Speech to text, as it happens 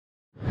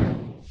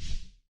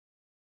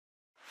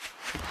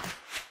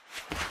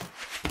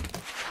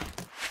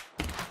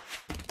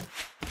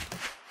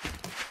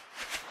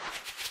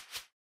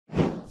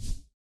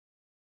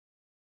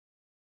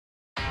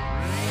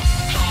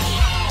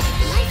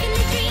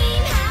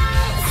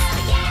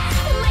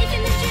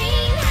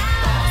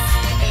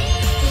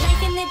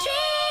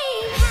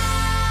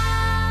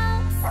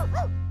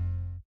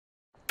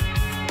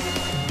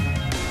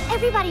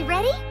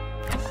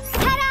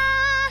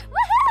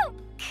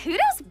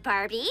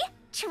Barbie.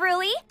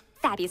 Truly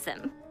fabulous.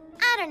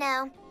 I don't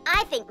know.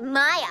 I think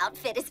my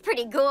outfit is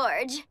pretty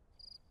gorge.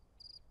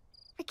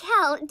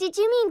 Raquel, did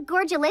you mean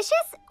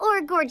gorgelicious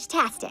or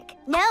gorge-tastic?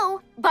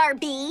 No,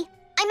 Barbie.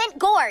 I meant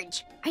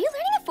gorge. Are you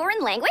learning a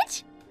foreign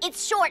language?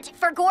 It's short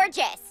for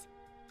gorgeous.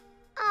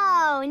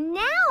 Oh,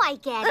 now I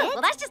get it.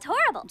 Well, that's just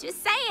horrible.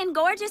 Just saying,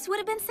 gorgeous would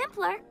have been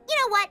simpler. You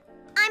know what?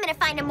 I'm gonna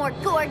find a more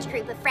gorge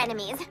group of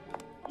frenemies.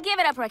 Give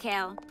it up,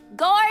 Raquel.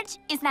 Gorge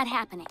is not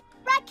happening.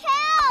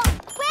 Raquel!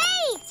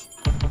 Wait!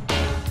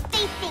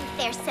 They think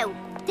they're so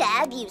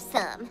fabulous.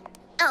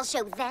 I'll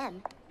show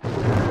them.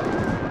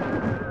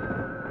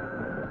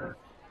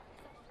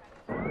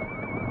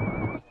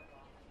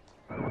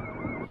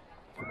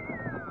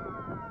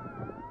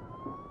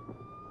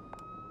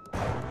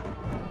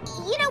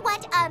 You know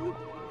what?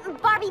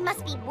 Barbie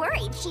must be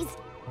worried. She's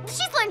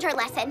learned her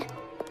lesson.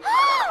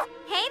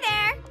 Hey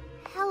there.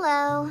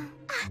 Hello.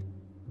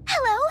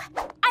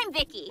 Hello. I'm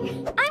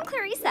Vicky. I'm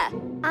Clarissa.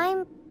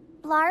 I'm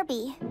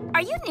Barbie.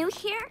 Are you new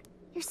here?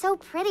 You're so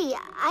pretty.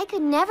 I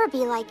could never be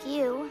like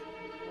you.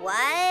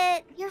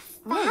 What? You're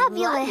Love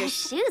fabulous. your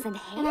shoes and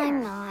hair. And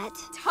I'm not.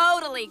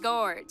 Totally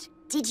gorge.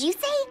 Did you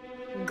say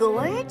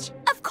gorge?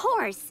 Of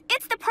course.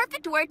 It's the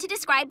perfect word to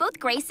describe both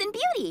grace and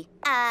beauty.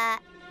 I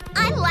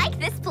like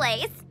this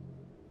place.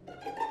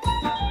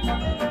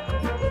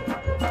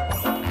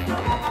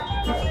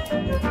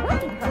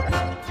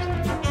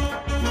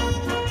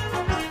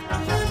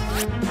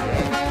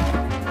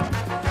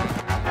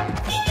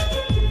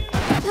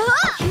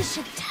 You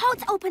should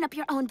totes open up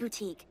your own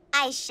boutique.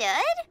 I should?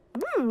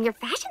 Your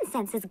fashion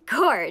sense is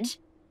gorge.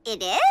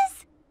 It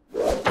is?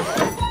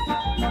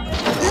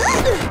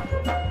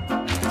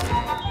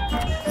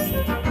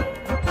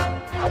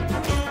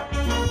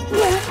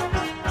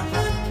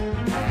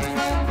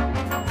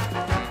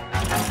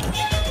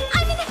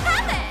 I'm in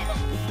heaven!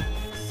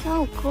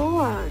 So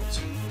gorge.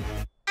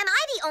 Am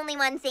I the only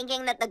one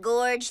thinking that the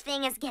gorge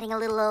thing is getting a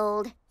little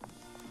old?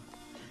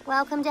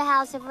 Welcome to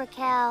House of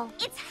Raquel.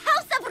 It's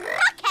House of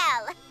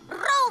Raquel!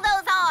 Roll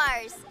those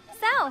R's!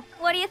 So,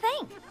 what do you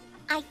think?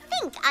 I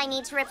think I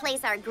need to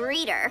replace our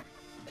greeter.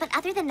 But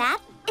other than that,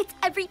 it's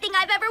everything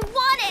I've ever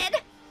wanted!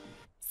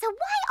 So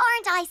why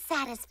aren't I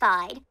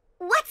satisfied?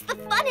 What's the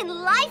fun in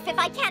life if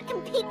I can't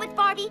compete with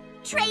Barbie,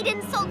 trade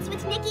insults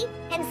with Nikki,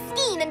 and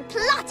scheme and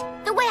plot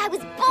the way I was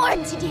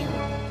born to do?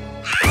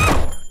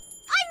 Ah!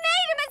 I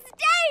made a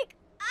mistake!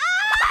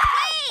 Ah!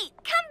 Wait!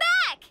 Come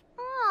back!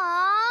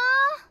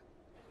 Aww.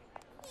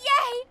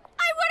 Yay!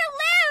 I want to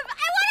live!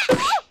 I want to...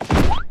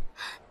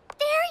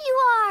 There you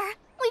are.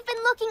 We've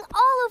been looking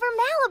all over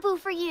Malibu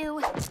for you.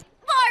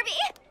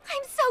 Barbie!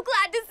 I'm so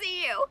glad to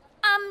see you!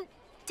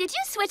 Did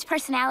you switch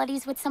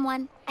personalities with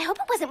someone? I hope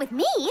it wasn't with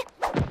me.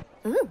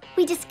 Ooh,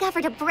 we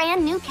discovered a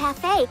brand new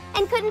cafe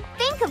and couldn't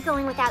think of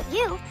going without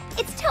you.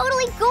 It's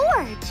totally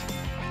gorge.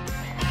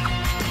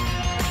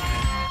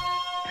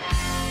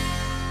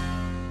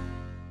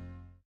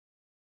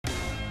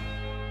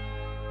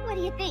 What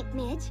do you think,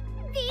 Midge?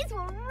 These will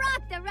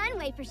rock the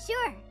runway for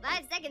sure.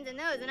 5 seconds in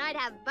those and I'd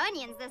have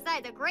bunions the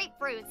size of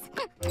grapefruits.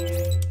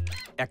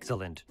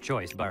 Excellent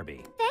choice,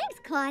 Barbie. Thanks,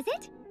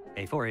 Closet.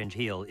 A 4-inch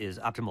heel is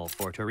optimal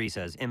for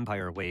Teresa's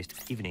Empire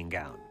Waist evening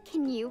gown.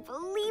 Can you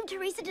believe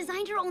Teresa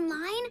designed her own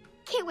line?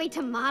 Can't wait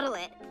to model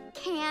it.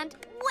 Can't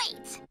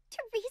wait.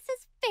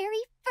 Teresa's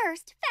very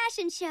first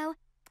fashion show.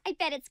 I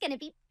bet it's gonna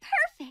be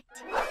perfect.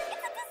 It's a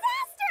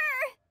disaster!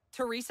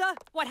 Teresa,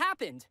 what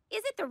happened?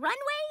 Is it the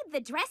runway? The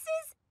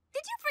dresses?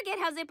 Did you forget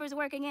how zippers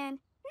work again?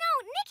 No,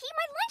 Nikki,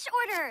 my lunch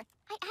order.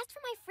 I asked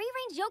for my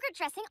free-range yogurt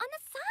dressing on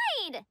the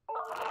side.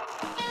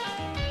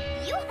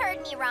 You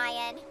heard me,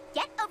 Ryan.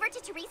 Get over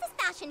to Teresa's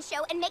fashion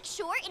show and make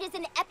sure it is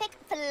an epic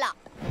flop.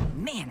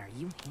 Man, are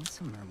you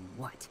handsome or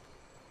what?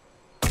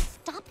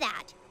 Stop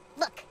that.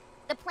 Look,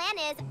 the plan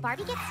is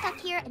Barbie gets stuck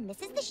here and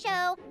misses the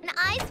show, and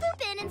I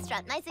swoop in and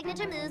strut my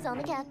signature moves on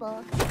the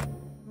catwalk.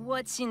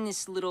 What's in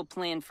this little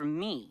plan for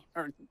me?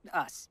 Or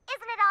us?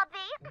 Isn't it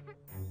obvious?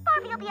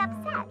 Barbie will be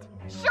upset.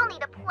 She'll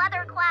need a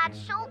pleather-clad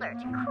shoulder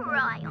to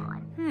cry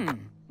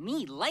on.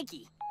 Me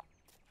likey.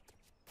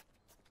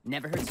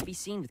 Never hurts to be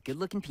seen with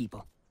good-looking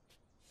people.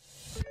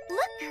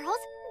 Look, girls,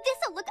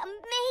 this'll look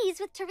amazed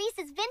with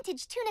Teresa's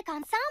vintage tunic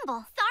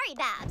ensemble. Sorry,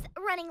 Babs.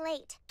 Running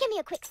late. Give me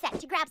a quick sec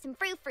to grab some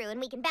frou-frou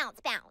and we can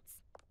bounce.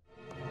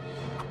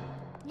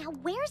 Now,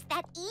 where's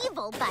that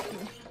evil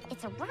button?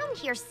 It's around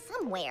here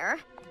somewhere.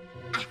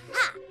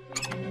 Aha!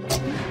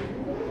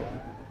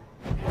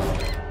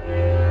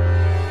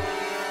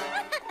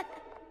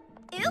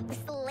 Oops,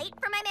 late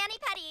for my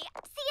mani-pedi.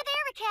 See you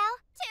there, Raquel.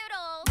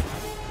 Toodles.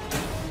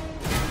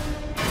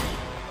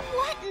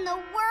 What in the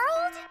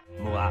world?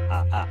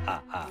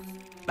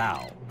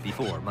 Bow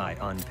before my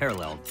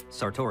unparalleled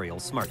sartorial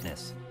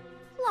smartness.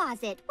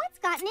 Closet, what's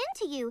gotten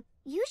into you?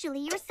 Usually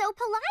you're so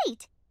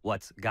polite.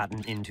 What's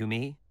gotten into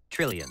me?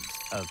 Trillions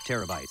of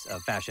terabytes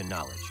of fashion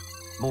knowledge.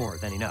 More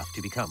than enough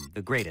to become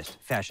the greatest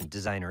fashion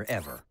designer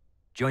ever.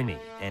 Join me,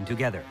 and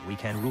together we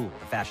can rule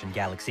the fashion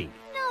galaxy.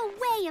 No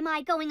way am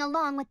I going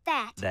along with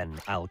that. Then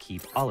I'll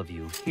keep all of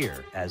you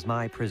here as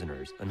my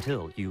prisoners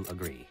until you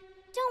agree.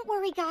 Don't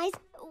worry, guys.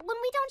 When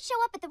we don't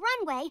show up at the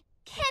runway,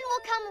 Ken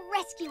will come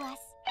rescue us.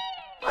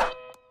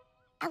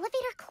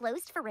 Elevator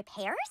closed for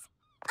repairs?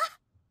 Ugh,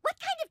 what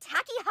kind of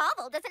tacky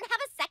hovel doesn't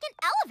have a second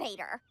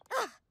elevator?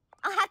 Ugh,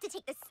 I'll have to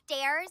take the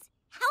stairs.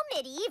 How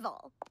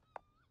medieval.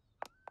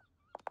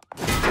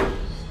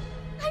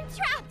 I'm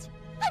trapped!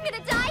 I'm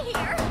gonna die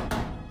here!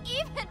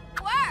 Even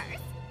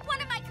worse!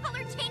 One of my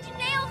color-changing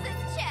nails is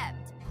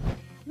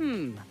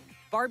chipped!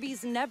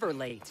 Barbie's never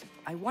late.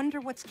 I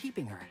wonder what's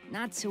keeping her.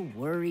 Not to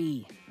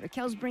worry.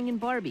 Raquel's bringing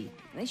Barbie.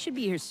 They should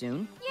be here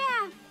soon.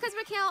 Yeah, because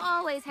Raquel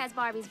always has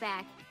Barbie's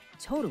back.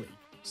 Totally.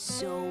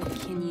 So,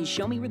 can you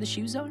show me where the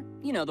shoes are?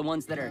 You know, the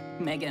ones that are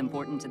mega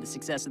important to the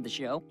success of the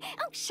show.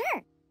 Oh,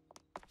 sure.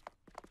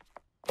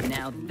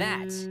 Now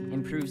that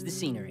improves the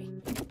scenery.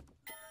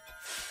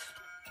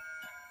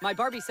 My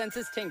Barbie sense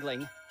is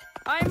tingling.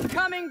 I'm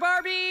coming,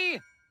 Barbie!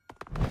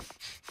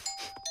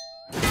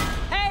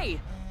 Hey!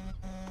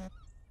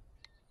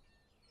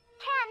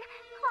 Ken,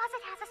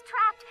 Closet has us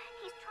trapped.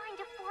 He's trying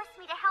to force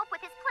me to help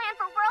with his plan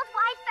for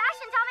worldwide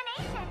fashion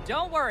domination.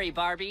 Don't worry,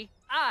 Barbie.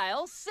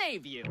 I'll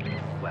save you.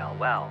 Well,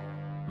 well.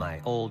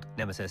 My old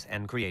nemesis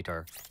and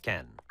creator,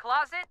 Ken.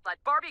 Closet,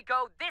 let Barbie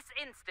go this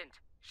instant.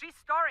 She's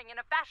starring in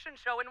a fashion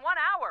show in 1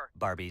 hour.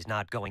 Barbie's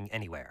not going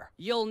anywhere.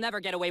 You'll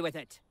never get away with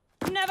it.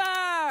 Never!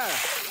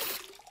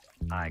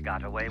 I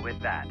got away with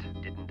that,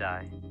 didn't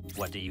I?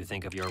 What do you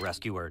think of your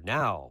rescuer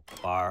now,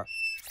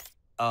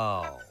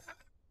 Oh.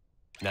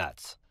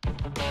 Nuts.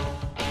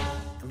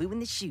 Glue in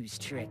the shoes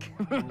trick.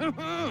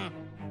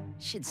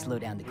 Should slow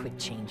down the quick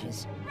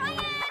changes. Ryan!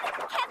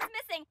 Ken's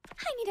missing.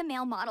 I need a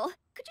male model.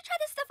 Could you try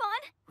this stuff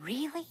on?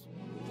 Really?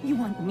 You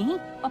want me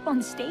up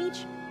on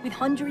stage with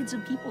hundreds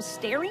of people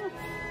staring?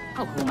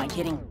 Oh, who am I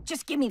kidding?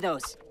 Just give me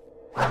those.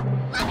 Let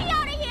me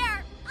out of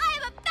here! I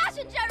am a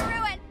fashion show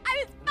ruin!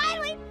 I was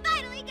finally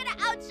gonna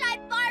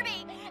outshine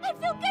Barbie! I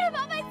feel good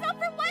about myself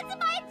for once in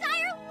my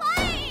entire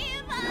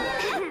life!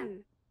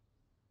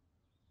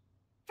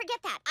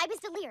 Forget that. I was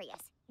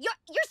delirious.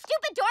 Your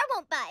stupid door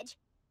won't budge.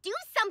 Do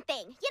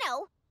something, you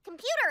know,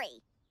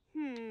 computery.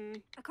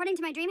 According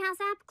to my Dreamhouse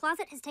app,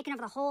 Closet has taken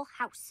over the whole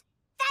house.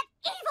 That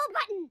evil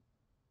button!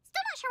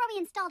 Still not sure why we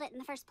installed it in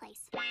the first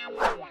place.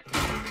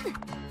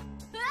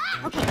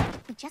 Okay,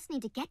 we just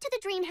need to get to the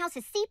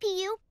Dreamhouse's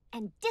CPU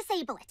and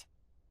disable it.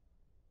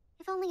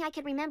 If only I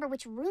could remember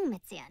which room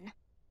it's in.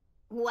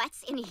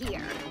 What's in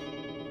here?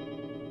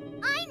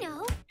 I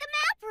know! The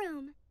map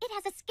room! It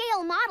has a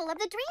scale model of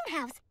the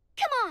Dreamhouse.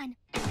 Come on!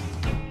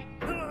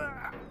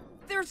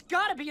 There's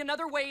gotta be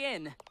another way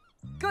in.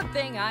 Good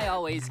thing I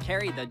always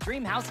carry the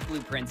Dreamhouse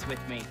blueprints with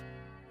me.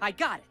 I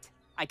got it.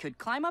 I could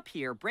climb up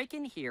here, break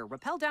in here,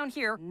 rappel down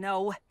here.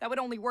 No, that would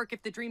only work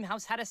if the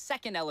Dreamhouse had a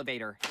second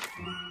elevator.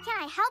 Can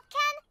I help,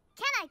 Ken?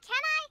 Can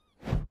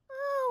I?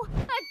 Ooh, a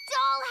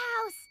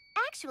dollhouse!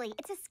 Actually,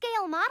 it's a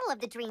scale model of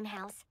the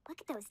Dreamhouse. Look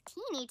at those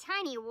teeny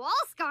tiny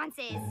wall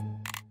sconces.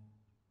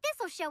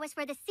 This'll show us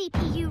where the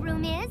CPU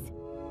room is.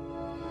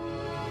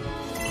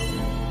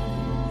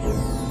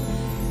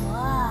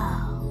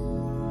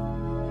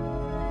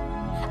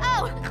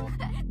 Oh,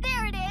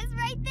 there it is,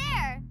 right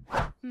there.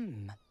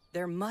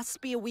 There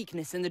must be a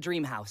weakness in the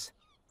Dreamhouse.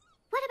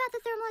 What about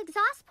the thermal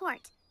exhaust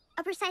port?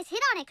 A precise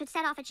hit on it could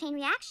set off a chain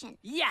reaction.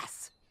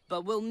 Yes,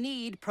 but we'll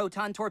need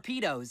proton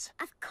torpedoes.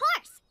 Of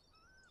course!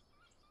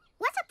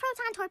 What's a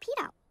proton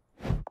torpedo?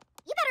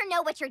 You better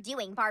know what you're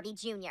doing, Barbie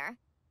Jr.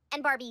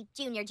 And Barbie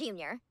Jr.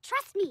 Jr.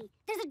 Trust me,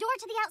 there's a door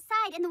to the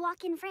outside in the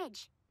walk-in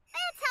fridge.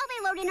 That's how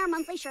they load in our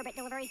monthly sherbet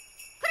delivery.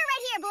 Put it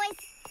right here, boys.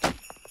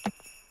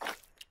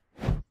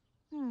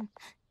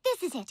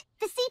 This is it,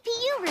 the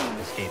CPU room.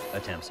 Escape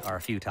attempts are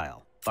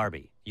futile.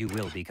 Barbie, you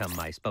will become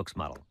my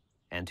spokesmodel.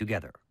 And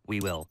together, we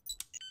will...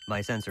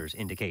 My sensors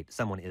indicate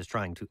someone is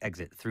trying to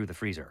exit through the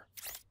freezer.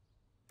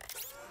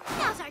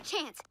 Now's our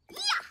chance.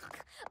 Yuck!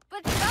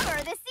 But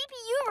Summer, the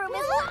CPU room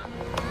is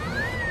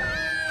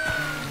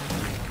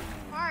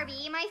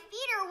Barbie, my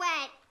feet are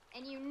wet.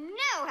 And you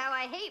know how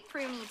I hate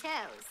pruny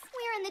toes.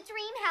 We're in the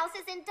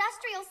Dreamhouse's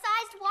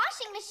industrial-sized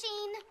washing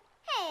machine.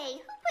 Hey, who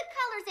put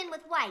colors in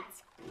with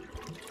whites?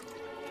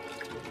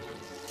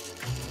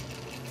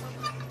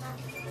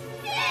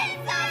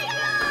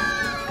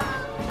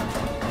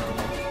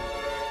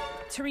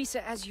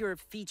 Teresa, as your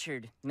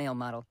featured male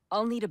model,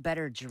 I'll need a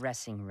better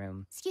dressing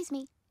room. Excuse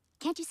me,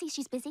 can't you see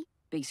she's busy?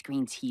 Big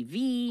screen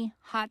TV,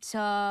 hot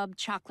tub,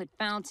 chocolate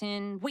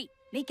fountain. Wait,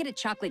 make it a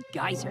chocolate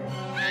geyser.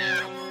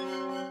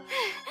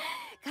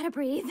 Gotta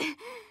breathe.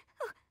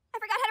 Oh, I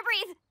forgot how to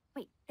breathe.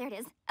 Wait, there it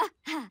is.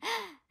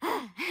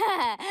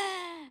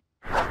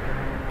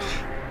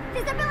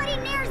 Visibility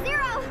near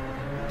zero.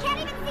 Can't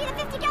even see the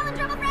 50-gallon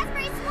drum of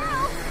raspberry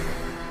swirl.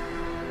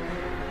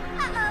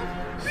 Uh-oh,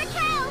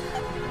 Raquel!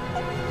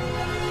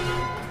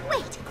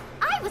 Wait,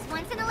 I was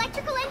once an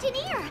electrical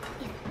engineer.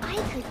 If I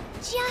could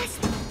just...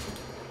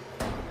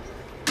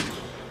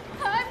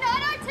 I'm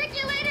not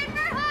articulated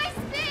for high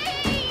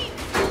speed!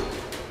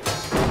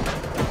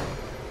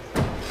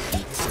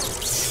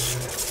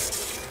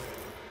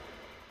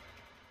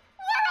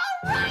 We're all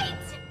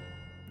right!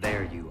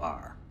 There you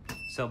are.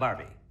 So,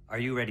 Barbie, Are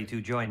you ready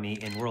to join me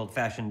in world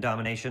fashion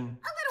domination? A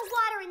little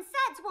water and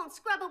suds won't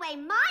scrub away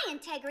my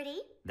integrity.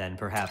 Then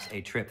perhaps a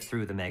trip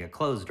through the mega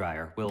clothes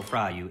dryer will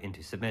fry you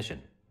into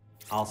submission.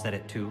 I'll set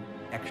it to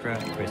extra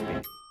crispy.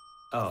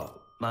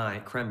 Oh, my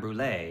creme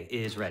brulee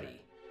is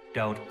ready.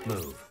 Don't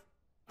move.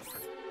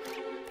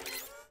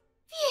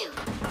 Phew!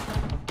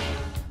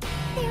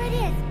 There it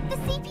is, the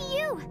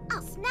CPU.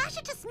 I'll smash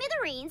it to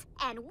smithereens,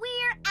 and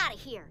we're out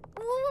of here.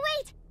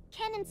 Wait!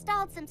 Ken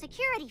installed some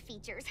security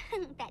features.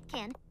 That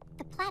Ken.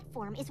 The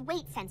platform is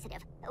weight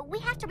sensitive. We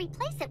have to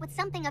replace it with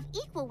something of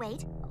equal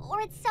weight, or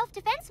its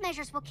self-defense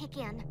measures will kick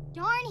in.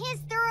 Darn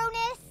his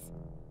thoroughness!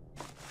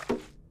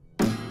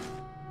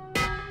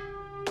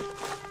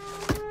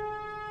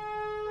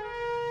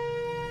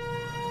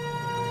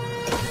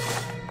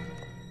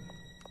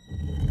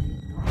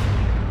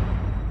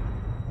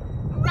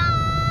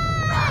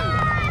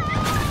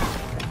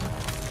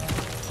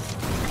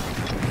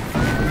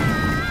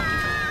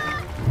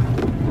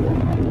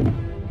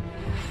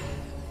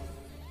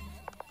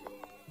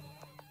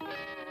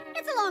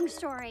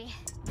 Story.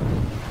 No!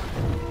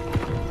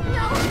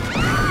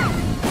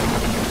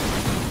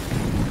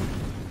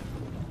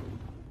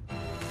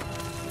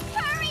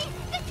 Hurry!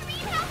 The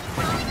Dreamhouse is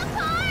falling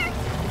apart!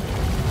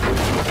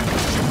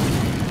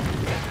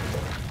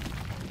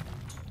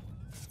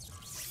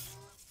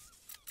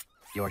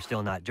 You're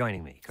still not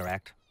joining me,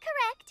 correct?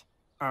 Correct.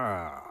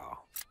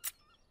 Oh.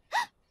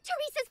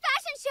 Teresa's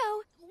fashion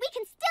show! We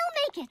can still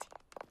make it!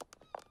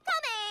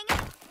 Coming!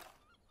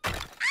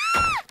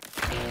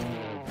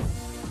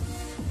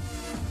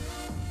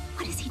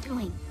 What is he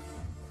doing?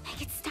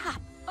 Make it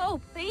stop. Oh,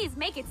 please,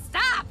 make it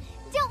stop.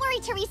 Don't worry,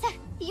 Teresa.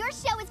 Your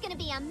show is gonna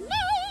be amazing!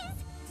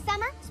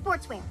 Summer,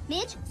 sportswear.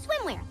 Midge,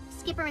 swimwear.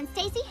 Skipper and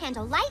Stacy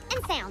handle light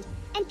and sound.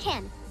 And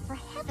Ken, for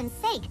heaven's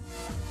sake.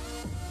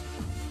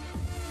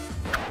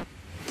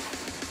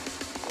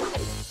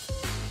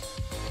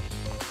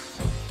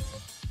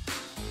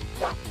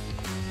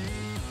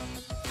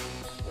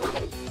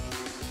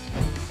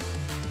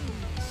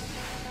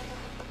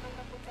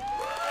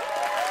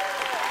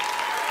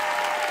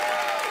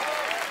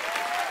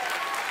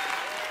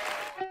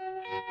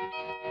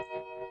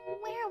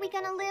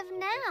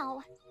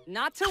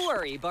 Not to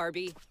worry,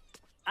 Barbie.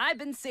 I've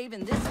been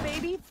saving this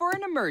baby for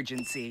an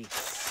emergency.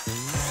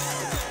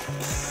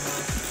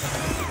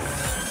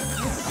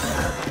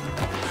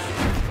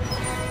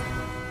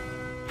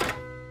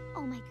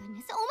 Oh my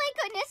goodness, oh my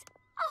goodness!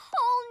 A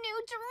whole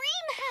new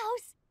dream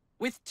house!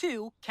 With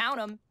count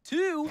 'em,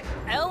 2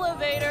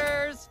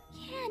 elevators!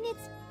 Ken,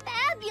 it's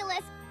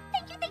fabulous!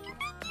 Thank you, thank you,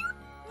 thank you!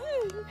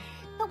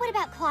 But what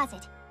about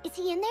Closet? Is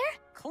he in there?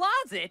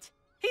 Closet?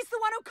 He's the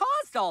one who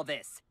caused all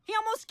this. He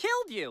almost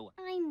killed you.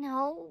 I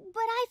know,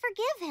 but I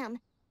forgive him.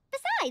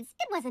 Besides,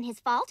 it wasn't his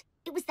fault.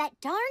 It was that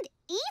darned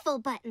evil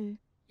button.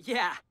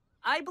 Yeah,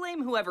 I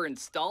blame whoever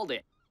installed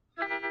it.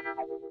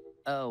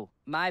 Oh,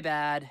 my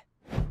bad.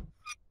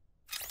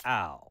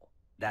 Ow.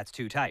 That's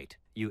too tight,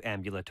 you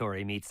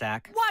ambulatory meat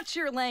sack. Watch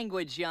your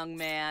language, young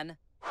man.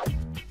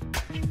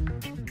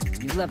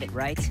 You love it,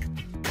 right?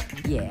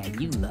 Yeah,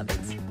 you love it.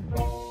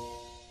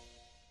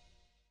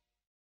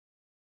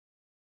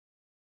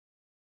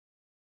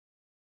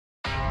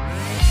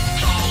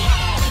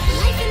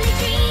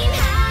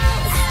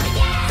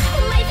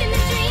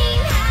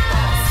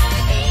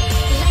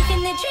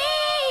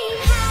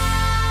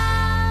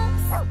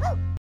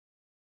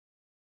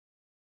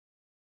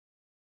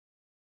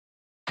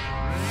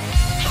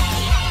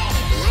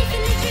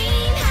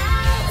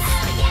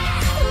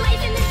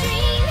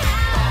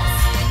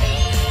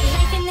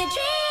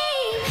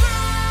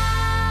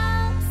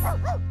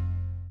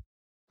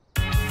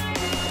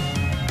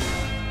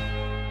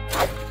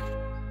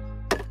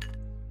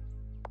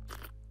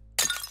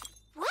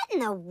 In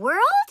the world?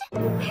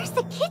 Where's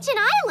the kitchen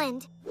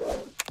island?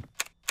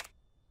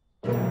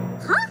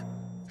 Huh?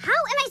 How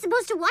am I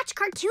supposed to watch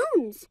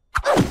cartoons?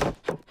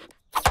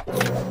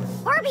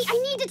 Barbie, I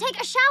need to take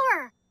a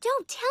shower.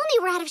 Don't tell me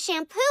we're out of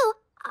shampoo.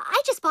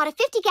 I just bought a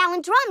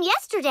 50-gallon drum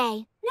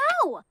yesterday.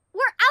 No,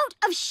 we're out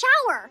of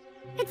shower.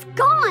 It's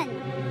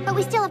gone. But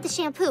we still have the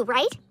shampoo,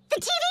 right? The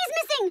TV's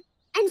missing.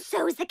 And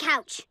so's the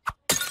couch.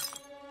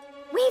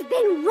 We've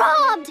been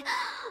robbed.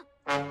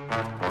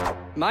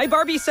 My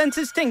Barbie sense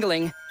is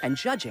tingling, and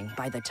judging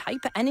by the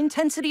type and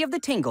intensity of the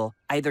tingle,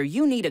 either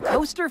you need a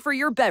coaster for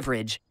your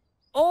beverage,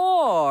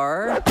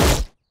 or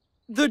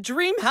the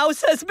dream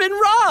house has been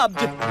robbed!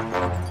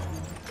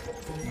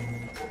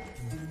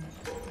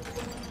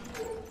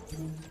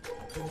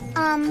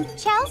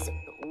 Chels,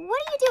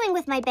 what are you doing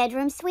with my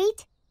bedroom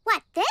suite?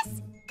 What,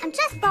 this? I'm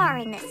just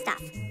borrowing this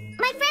stuff.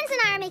 My friends and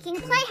I are making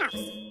a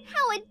playhouse.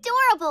 How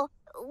adorable!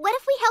 What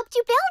if we helped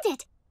you build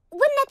it?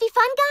 Wouldn't that be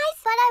fun,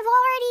 guys? But I've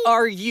already...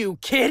 Are you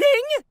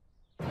kidding?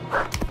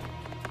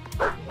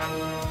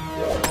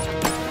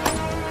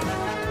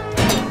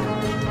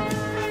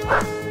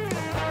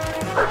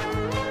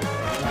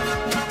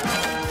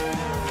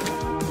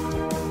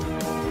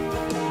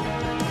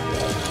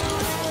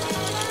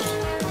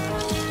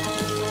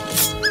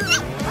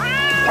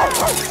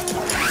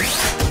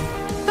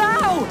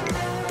 Ow!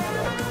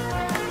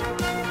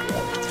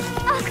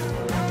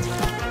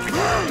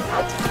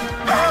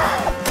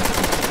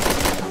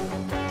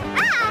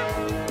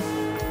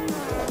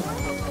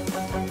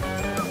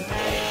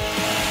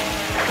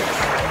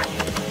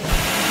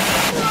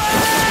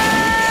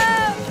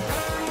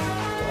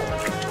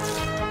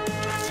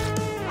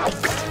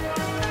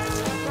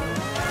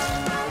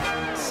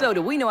 So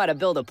do we know how to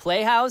build a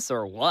playhouse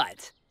or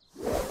what?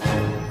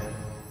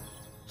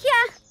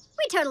 Yeah,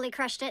 we totally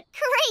crushed it.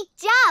 Great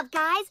job,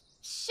 guys!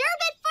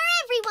 Sherbet for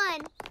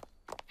everyone!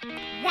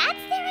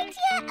 That's their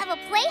idea of a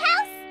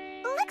playhouse?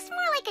 Looks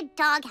more like a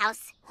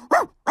doghouse.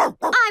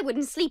 I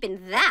wouldn't sleep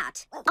in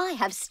that. I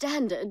have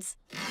standards.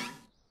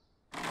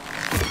 Are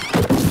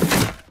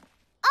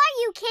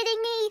you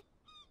kidding me?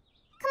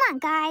 Come on,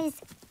 guys.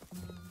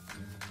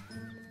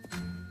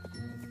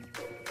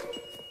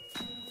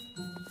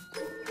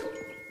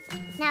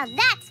 Now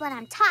that's what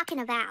I'm talking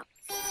about.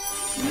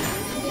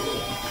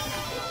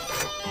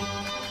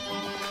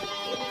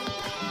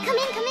 Come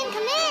in, come in,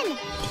 come in!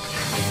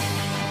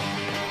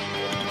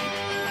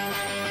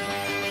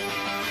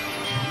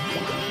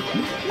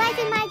 Life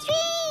in my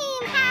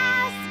dream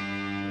house!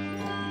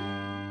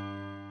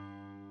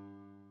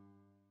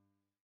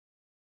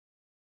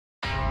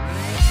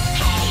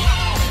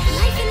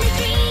 Life in the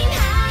dream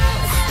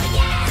house!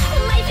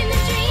 Life in the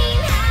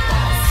dream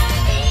house!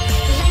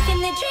 Life in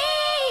the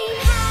dream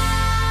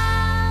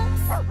house!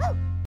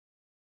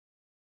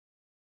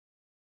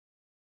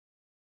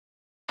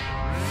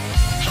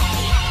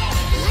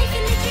 Life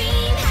in the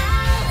dream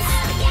house!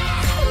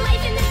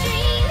 Life in the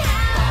dream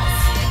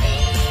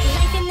house!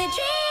 Life in the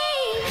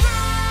dream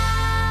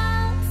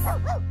house!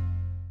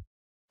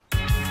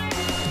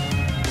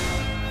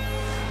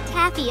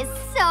 Taffy is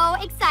so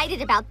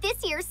excited about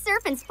this year's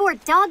Surf and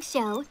Sport Dog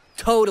Show.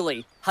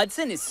 Totally.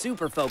 Hudson is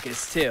super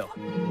focused, too.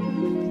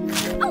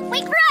 Oh,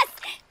 wait for us!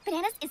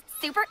 Bananas is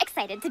super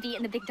excited to be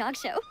in the Big Dog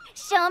Show.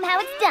 Show him how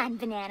it's done,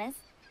 Bananas.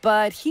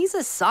 But he's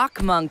a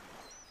sock monk.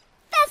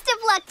 Best of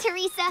luck,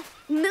 Teresa.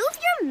 Move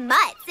your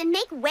mutts and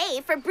make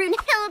way for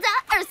Brunhilde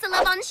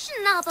Ursula von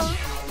Schnabel,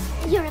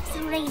 Europe's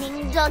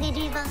reigning doggy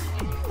diva.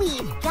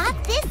 We've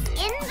got this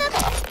in the...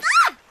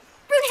 Ah!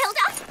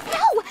 Brunhilde!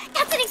 No!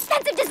 That's an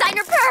expensive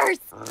designer purse!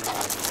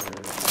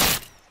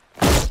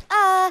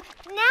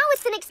 Now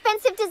it's an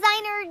expensive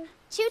designer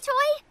chew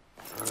toy?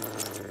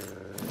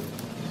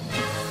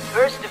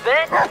 First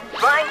event,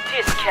 flying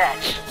disc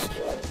catch.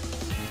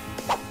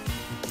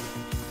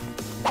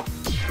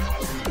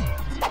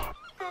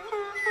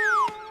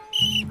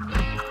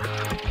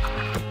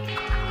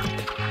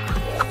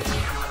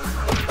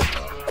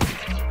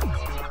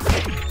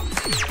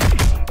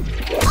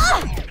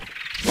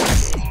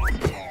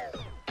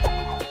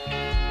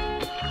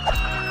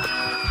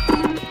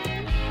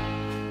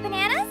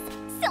 Bananas?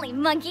 Silly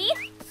monkey.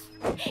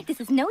 This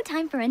is no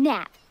time for a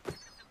nap.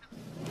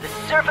 The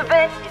surf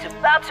event is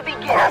about to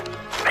begin.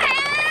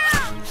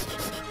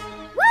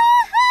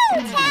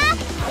 Woohoo, Taff!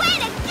 Way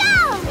to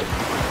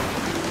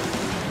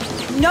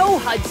go! No,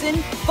 Hudson!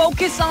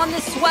 Focus on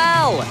the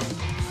swell!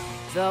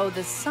 Though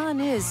the sun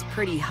is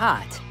pretty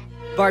hot.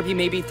 Barbie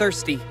may be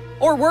thirsty.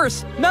 Or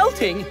worse,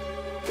 melting!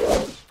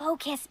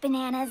 Focus,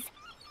 Bananas.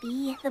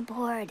 Be the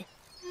board.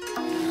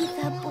 Be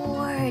the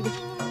board.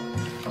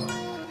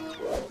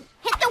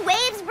 Hit the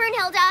waves,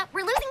 Brunhilde.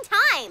 We're losing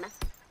time.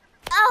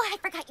 Oh, I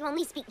forgot you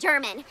only speak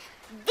German.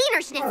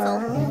 Wiener Schnitzel.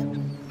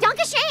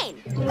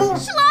 Dankeschön.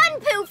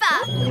 Schlonpuffer.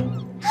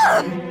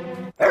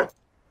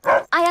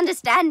 I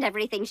understand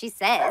everything she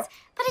says,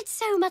 but it's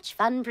so much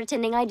fun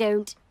pretending I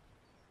don't.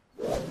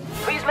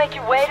 Please make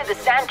your way to the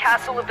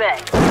Sandcastle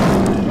event.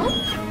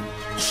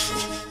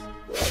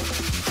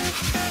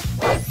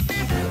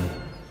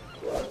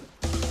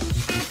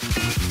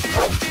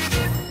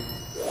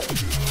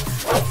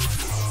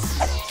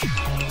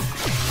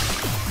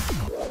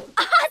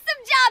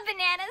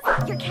 Bananas!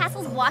 Your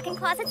castle's walk-in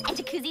closets and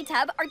jacuzzi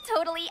tub are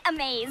totally a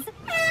maze.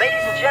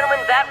 Ladies and gentlemen,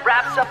 that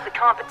wraps up the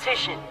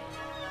competition.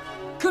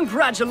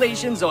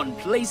 Congratulations on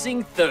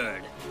placing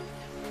third.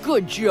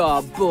 Good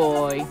job,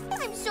 boy.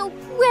 I'm so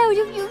proud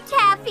of you,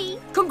 Taffy.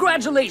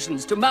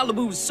 Congratulations to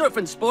Malibu's Surf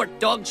and Sport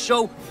Dog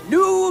Show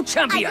new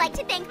champion. I'd like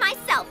to thank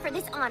myself for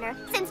this honor,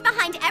 since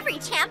behind every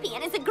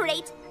champion is a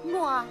great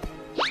moi.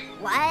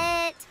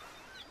 What?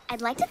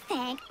 I'd like to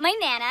thank my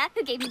Nana,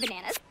 who gave me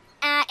bananas,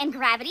 and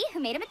Gravity, who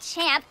made him a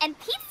champ, and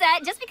Pizza,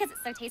 just because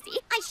it's so tasty.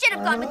 I should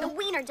have gone with the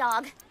wiener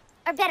dog.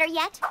 Or better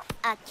yet,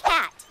 a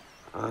cat.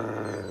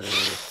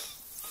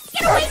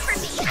 Get away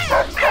from me!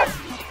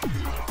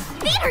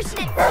 Wiener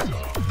Schnitzel!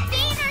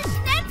 Wiener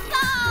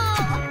Schnitzel!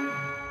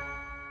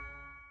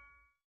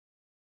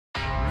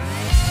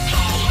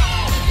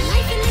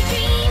 Life in the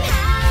dream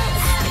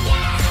house!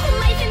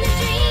 Life in the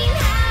dream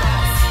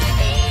house!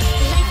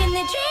 Life in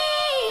the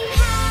dream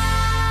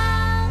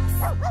house!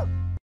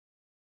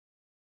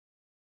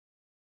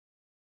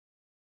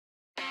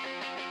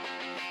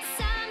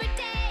 Summer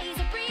days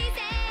are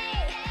breezy.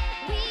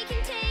 We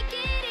can take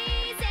it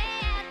easy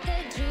at the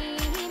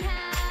dream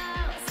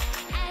house.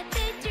 At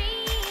the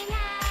dream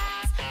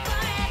house.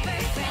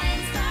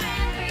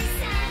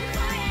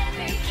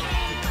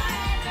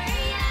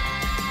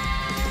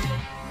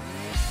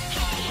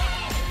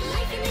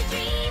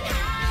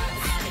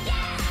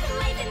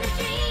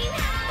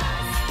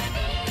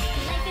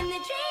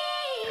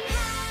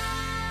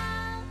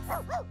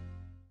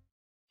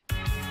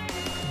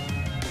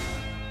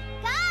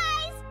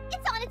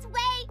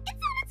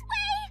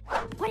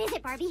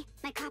 Barbie?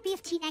 My copy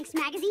of Teen Angst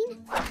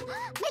magazine? My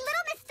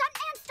Little Miss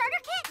Stuntman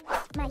starter kit?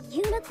 My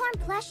unicorn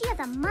plushie of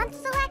the month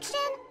selection?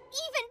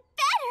 Even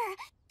better!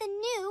 The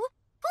new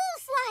pool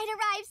slide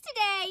arrives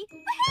today!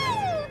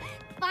 Woohoo!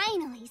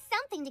 Finally,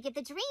 something to give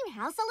the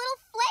Dreamhouse a little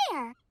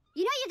flair.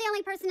 You know you're the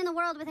only person in the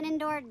world with an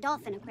indoor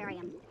dolphin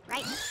aquarium,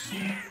 right?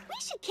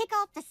 We should kick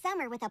off the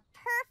summer with a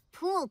perf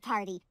pool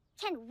party.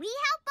 Can we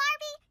help,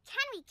 Barbie?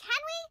 Can we?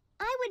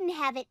 I wouldn't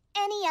have it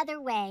any other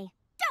way.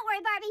 Don't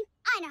worry, Barbie.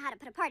 I know how to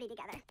put a party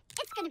together.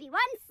 It's gonna be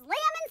one slam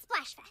and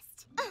splash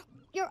fest. Oh,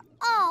 you're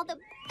all the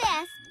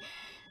best.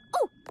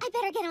 Oh, I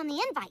better get on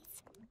the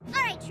invites.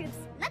 All right, troops,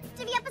 let's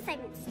divvy up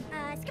assignments.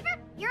 Skipper,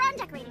 you're on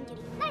decorating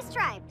duty. Nice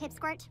try,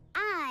 Pipsquirt.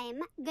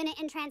 I'm gonna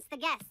entrance the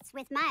guests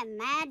with my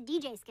mad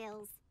DJ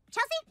skills.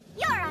 Chelsea,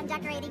 you're on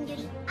decorating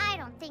duty. I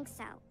don't think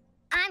so.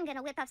 I'm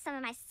gonna whip up some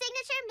of my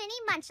signature mini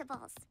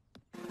Munchables.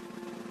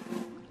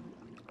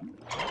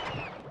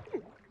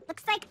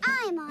 Looks like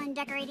I'm on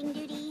decorating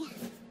duty.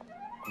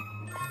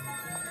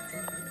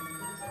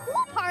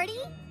 Pool party?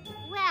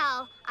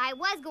 Well, I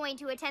was going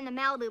to attend the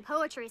Malibu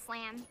Poetry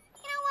Slam.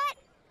 You know what?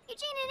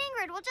 Eugene and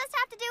Ingrid will just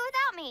have to do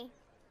without me.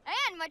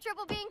 And my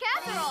triple bean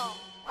casserole.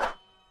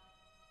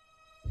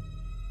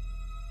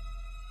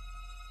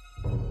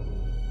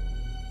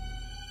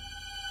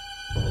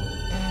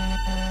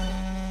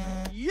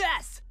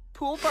 Yes!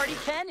 Pool Party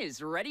Ken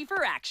is ready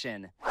for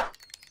action.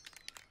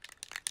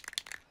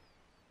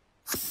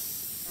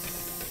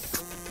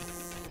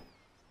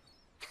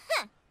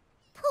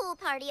 Pool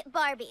party at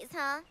Barbie's,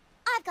 huh?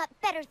 I've got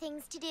better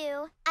things to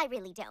do. I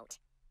really don't.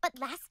 But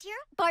last year,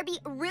 Barbie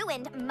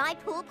ruined my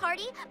pool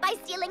party by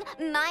stealing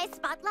my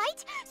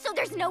spotlight, so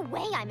there's no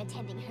way I'm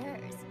attending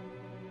hers.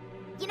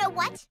 You know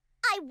what?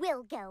 I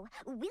will go.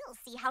 We'll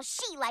see how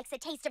she likes a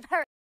taste of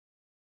her.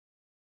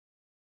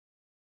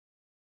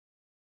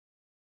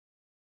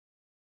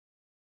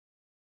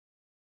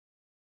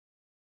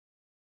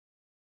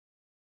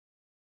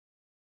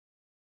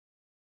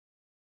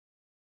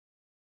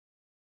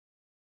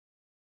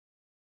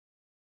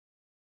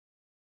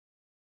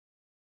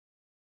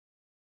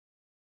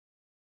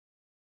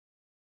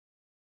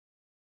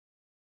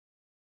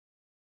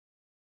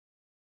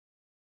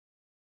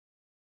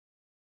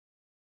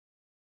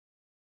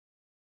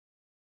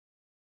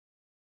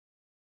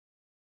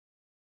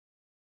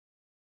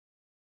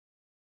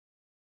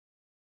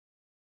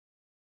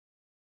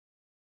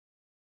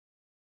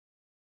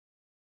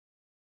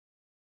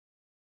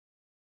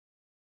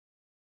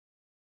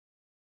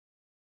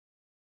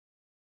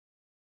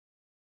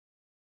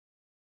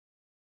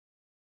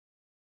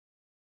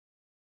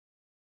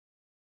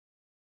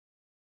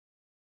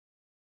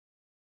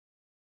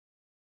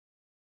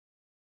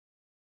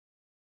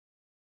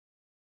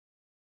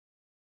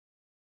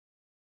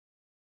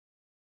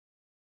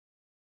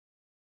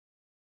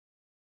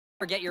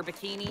 Forget your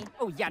bikini?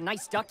 Oh yeah,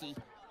 nice ducky.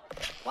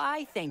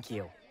 Why, thank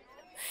you.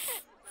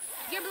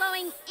 You're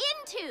blowing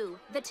into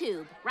the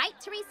tube, right,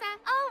 Teresa?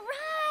 Oh,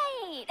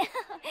 right!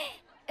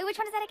 Which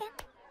one is that again?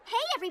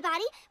 Hey,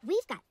 everybody!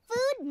 We've got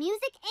food,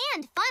 music,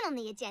 and fun on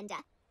the agenda.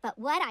 But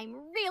what I'm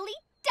really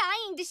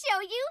dying to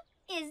show you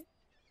is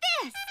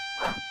this!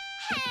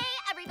 Hey,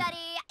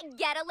 everybody!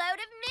 Get a load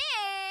of me!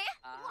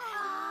 Wow!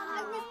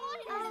 I was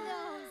wanting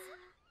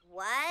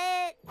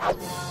What? one of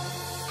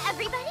those.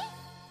 Everybody?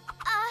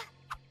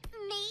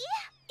 Me?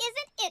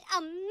 Isn't it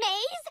a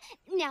maze?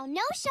 Now,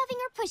 no shoving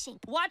or pushing.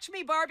 Watch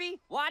me, Barbie.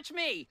 Watch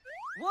me.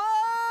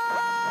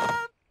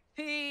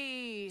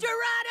 Whoopee!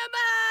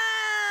 Geronimo!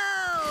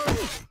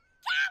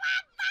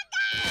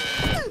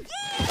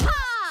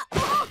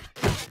 Oh,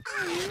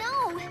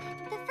 no!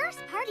 The first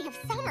party of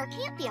summer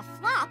can't be a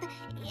flop.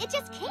 It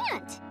just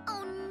can't.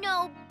 Oh,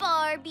 no,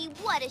 Barbie.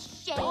 What a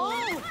shame.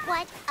 Oh.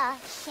 What a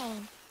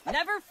shame.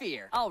 Never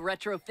fear. I'll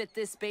retrofit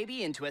this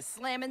baby into a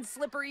slammin'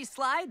 slippery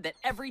slide that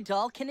every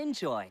doll can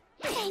enjoy.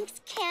 Thanks,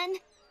 Ken.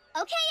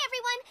 Okay,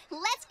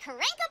 everyone, let's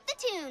crank up the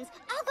tunes.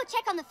 I'll go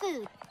check on the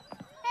food.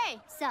 Hey.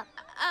 Sup?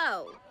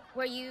 Oh,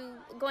 were you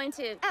going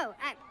to... Oh,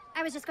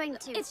 I was just going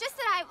to... It's just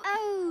that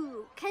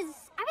Oh,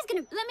 'cause I was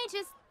gonna... Let me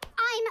just...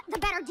 I'm the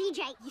better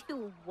DJ.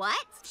 You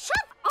what?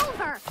 Shove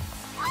over!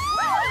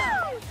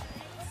 Woo!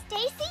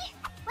 Stacy?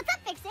 What's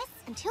up, Fixis?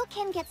 Until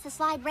Ken gets the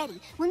slide ready,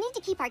 we'll need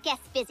to keep our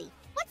guests busy.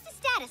 What's the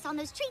status on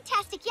those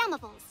treat-tastic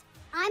yummables?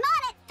 I'm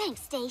on it!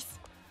 Thanks, Stace.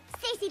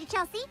 Stacy to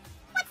Chelsea,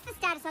 what's the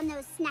status on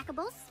those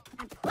snackables?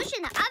 I'm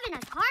pushing the oven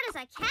as hard as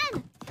I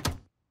can.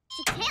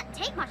 She can't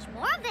take much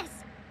more of this.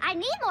 I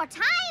need more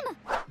time.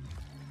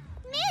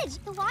 Midge,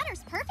 the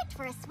water's perfect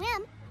for a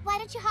swim. Why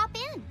don't you hop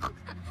in?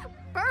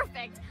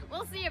 Perfect.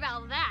 We'll see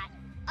about that.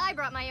 I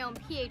brought my own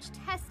pH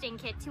testing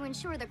kit to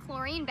ensure the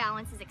chlorine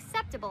balance is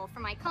acceptable for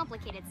my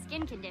complicated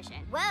skin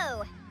condition.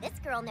 Whoa, this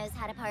girl knows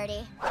how to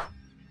party.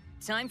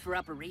 Time for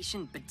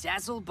Operation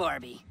Bedazzle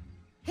Barbie.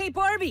 Hey,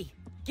 Barbie,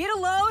 get a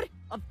load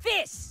of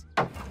this.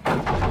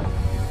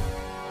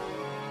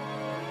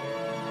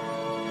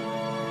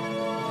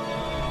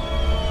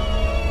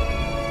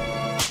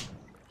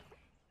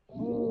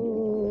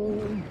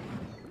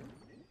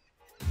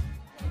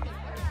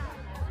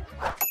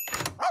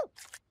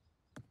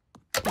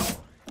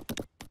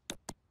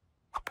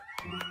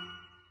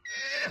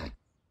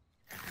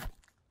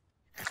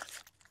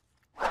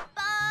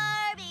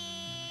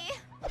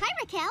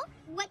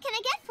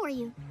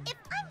 you? If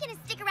I'm gonna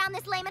stick around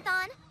this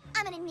lame-a-thon,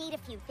 I'm gonna need a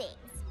few things.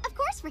 Of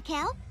course,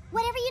 Raquel.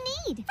 Whatever you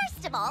need.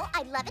 First of all,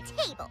 I'd love a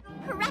table,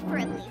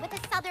 preferably with a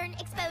southern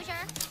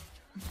exposure.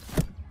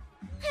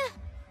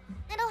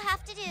 It'll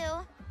have to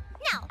do.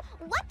 Now,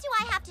 what do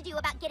I have to do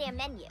about getting a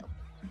menu?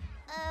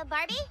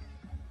 Barbie?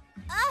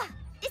 Ugh,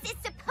 this is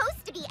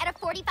supposed to be at a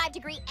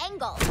 45-degree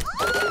angle.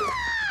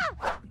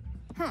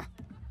 Huh.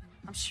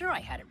 I'm sure I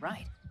had it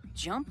right.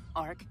 Jump,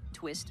 arc,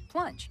 twist,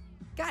 plunge.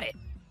 Got it.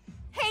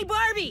 Hey,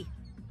 Barbie!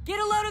 Get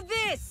a load of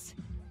this!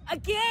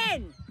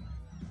 Again!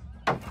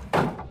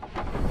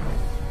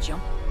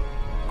 Jump,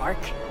 arc,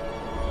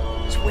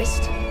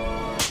 twist,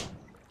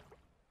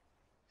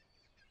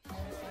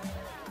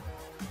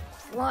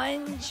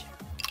 plunge.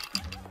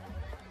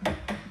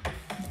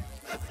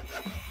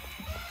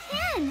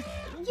 Ken,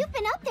 you've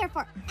been up there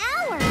for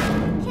hours.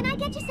 Can I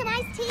get you some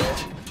iced tea?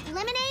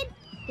 Lemonade?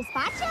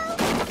 Gazpacho?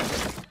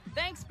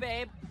 Thanks,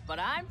 babe, but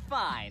I'm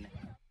fine.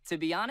 To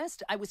be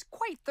honest, I was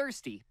quite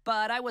thirsty,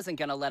 but I wasn't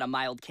gonna let a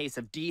mild case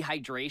of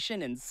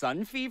dehydration and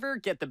sun fever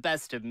get the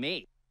best of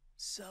me.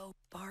 So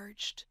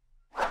parched.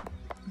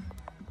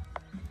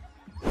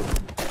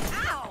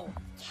 Ow!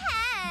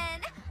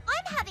 Ken!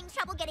 I'm having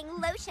trouble getting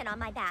lotion on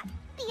my back.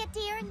 Be a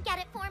dear and get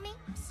it for me.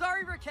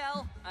 Sorry,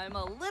 Raquel. I'm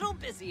a little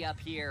busy up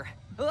here.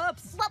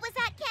 Oops. What was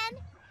that, Ken?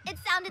 It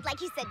sounded like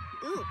he said,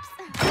 oops.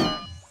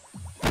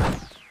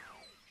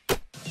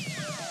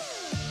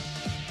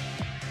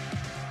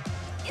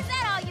 Is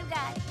that all you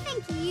got?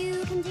 Think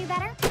you can do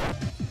better?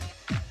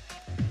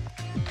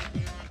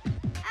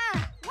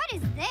 What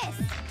is this?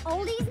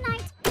 Oldies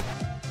night?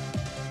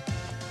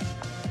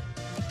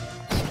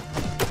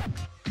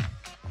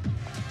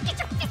 Get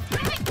your fist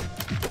out of it!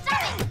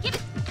 Stop it! Give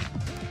it!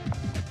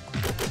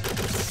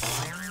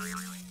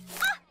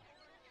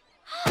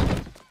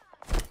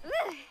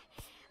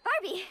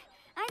 Barbie,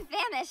 I'm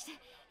famished.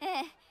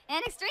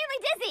 And extremely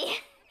dizzy.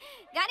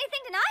 Got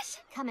anything to nosh?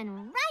 Coming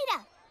right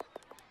up.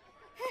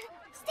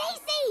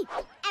 Stacy!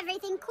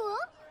 Everything cool?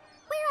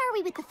 Where are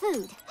we with the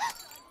food?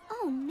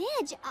 Oh,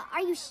 Midge,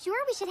 are you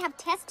sure we should have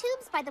test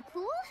tubes by the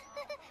pool?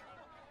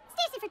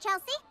 Stacy for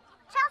Chelsea.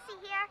 Chelsea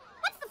here.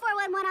 What's the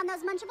 411 on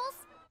those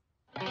Munchables?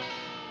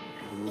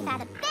 We've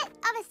had a bit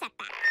of a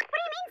setback. What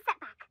do you mean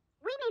setback?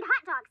 We need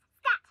hot dogs.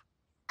 Stat.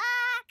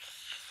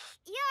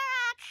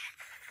 You're,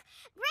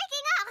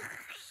 breaking up.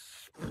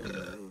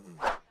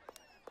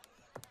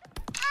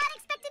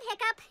 Unexpected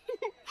hiccup.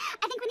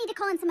 I think we need to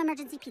call in some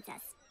emergency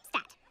pizzas.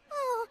 Stat.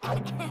 Oh.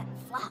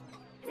 Flop.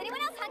 Is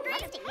anyone else hungry?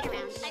 Let's eat around here.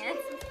 I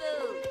need some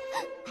food. I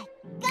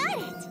got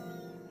it.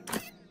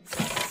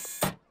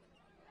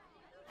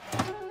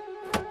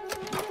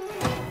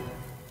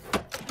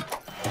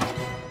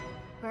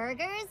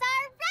 Burgers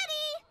are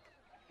ready.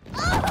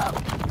 Oh!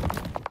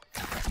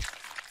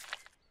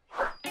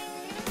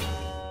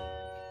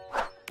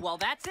 Well,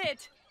 that's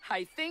it.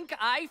 I think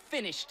I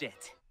finished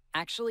it.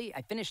 Actually,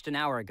 I finished an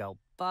hour ago,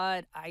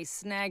 but I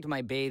snagged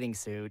my bathing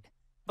suit.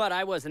 But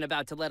I wasn't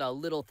about to let a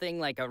little thing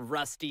like a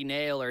rusty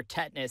nail or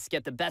tetanus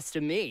get the best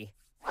of me.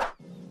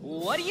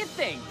 What do you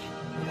think?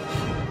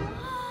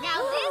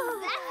 Now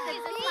that's the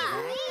big.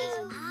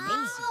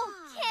 Oh,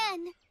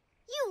 Ken,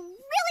 you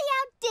really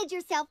outdid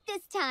yourself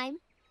this time.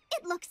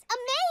 It looks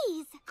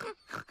amazing.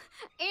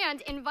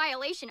 And in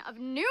violation of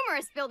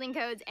numerous building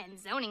codes and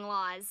zoning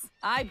laws.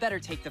 I better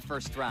take the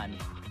first run.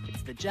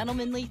 It's the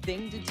gentlemanly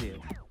thing to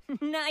do.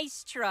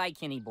 Nice try,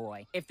 Kenny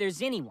boy. If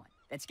there's anyone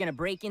that's gonna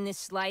break in this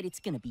slide, it's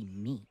gonna be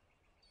me.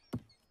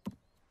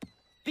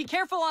 Be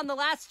careful on the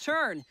last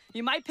turn.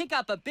 You might pick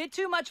up a bit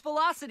too much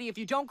velocity if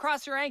you don't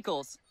cross your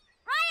ankles.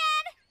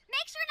 Ryan,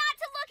 make sure not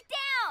to look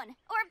down.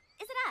 Or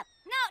is it up?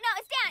 No,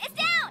 it's down. It's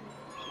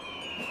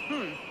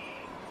down.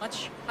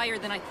 Much higher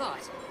than I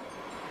thought.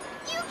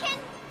 You can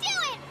do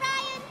it,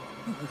 Ryan.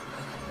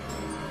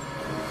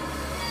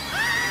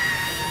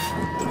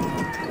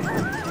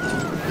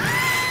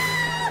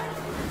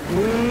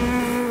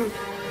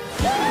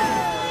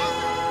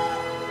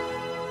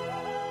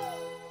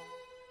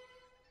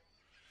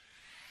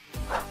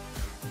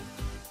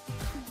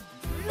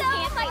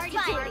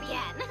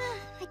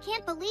 I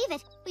can't believe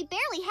it. We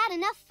barely had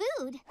enough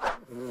food.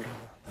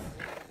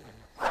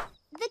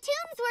 The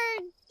tunes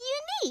were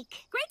unique.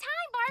 Great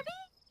time,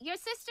 Barbie. Your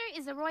sister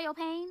is a royal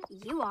pain.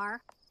 You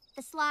are.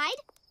 The slide?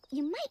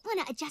 You might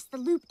want to adjust the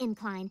loop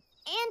incline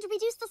and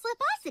reduce the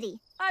sliposity.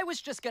 I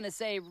was just gonna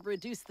say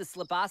reduce the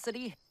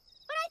sliposity.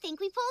 But I think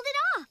we pulled it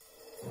off.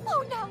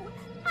 Oh no,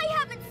 I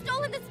haven't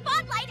stolen the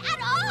spotlight at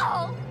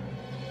all.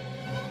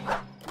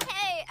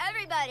 Hey,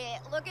 everybody,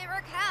 look at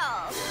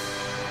Raquel.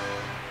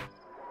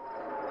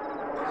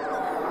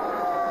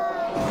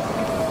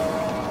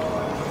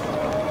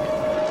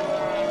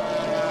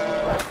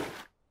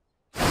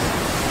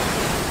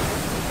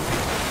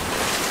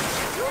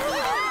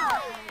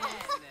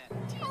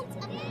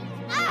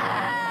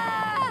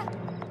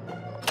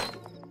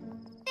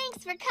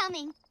 Thanks for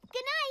coming.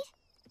 Good night.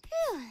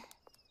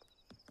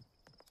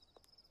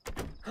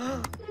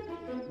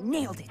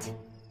 Nailed it.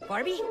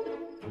 Barbie?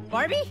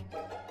 Barbie?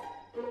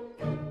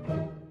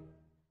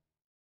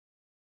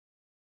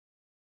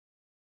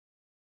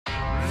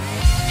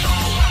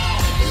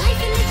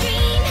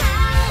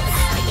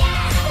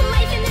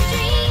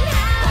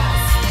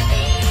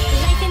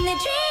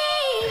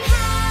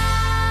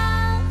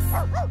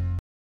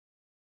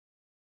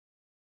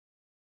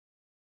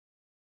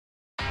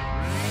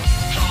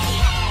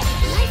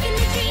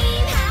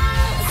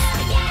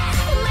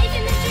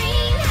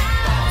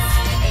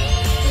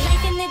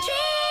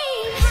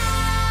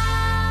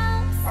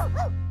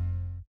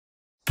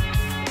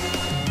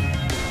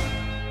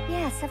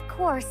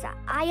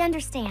 I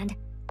understand.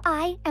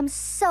 I am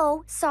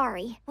so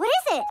sorry. What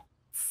is it?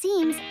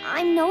 Seems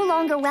I'm no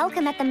longer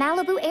welcome at the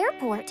Malibu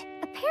airport.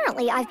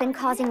 Apparently, I've been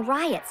causing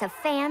riots of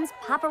fans,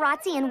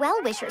 paparazzi, and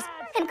well-wishers,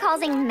 and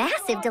causing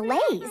massive delays.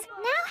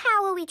 Now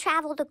how will we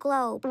travel the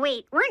globe?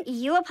 Wait, weren't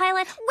you a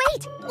pilot?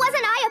 Wait,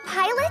 wasn't I a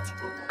pilot?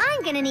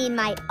 I'm gonna need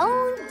my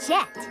own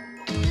jet.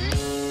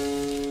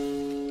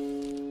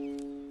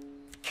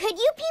 Could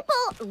you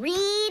people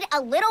read a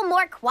little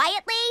more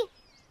quietly?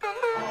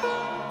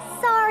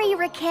 Sorry,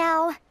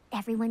 Raquel.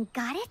 Everyone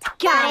got it?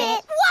 Got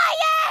it!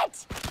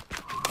 Quiet!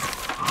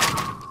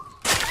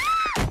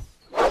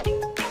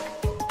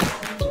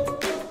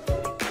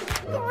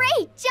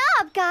 Great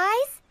job,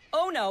 guys!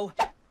 Oh no.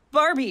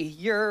 Barbie,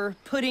 you're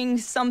putting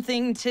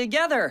something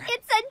together.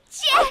 It's a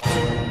jet!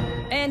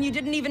 And you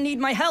didn't even need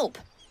my help.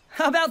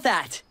 How about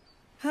that?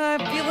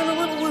 I'm feeling a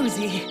little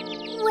woozy.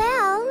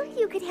 Well,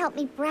 you could help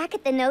me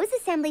bracket the nose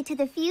assembly to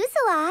the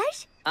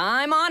fuselage.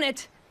 I'm on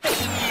it.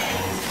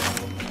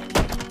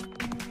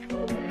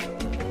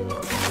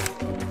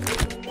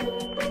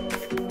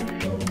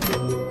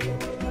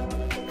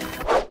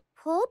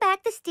 Pull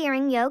back the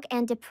steering yoke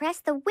and depress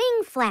the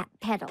wing flap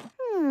pedal.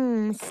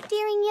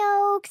 Steering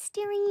yoke,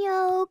 steering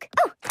yoke.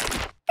 Oh,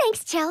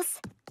 thanks,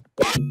 Chels.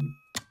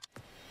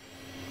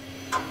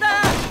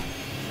 Ah!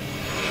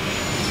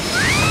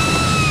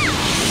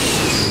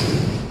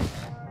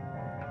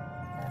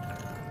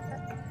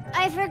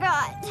 I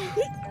forgot.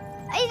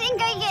 I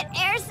think I get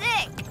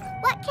airsick.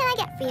 What can I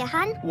get for you,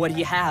 hun? What do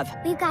you have?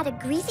 We've got a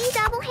greasy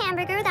double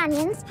hamburger with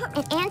onions,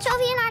 an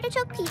anchovy and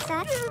artichoke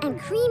pizza, and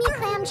creamy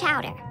clam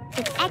chowder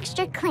with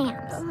extra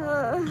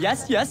clams.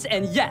 Yes, yes,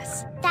 and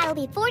yes. That'll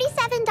be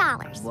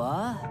 $47.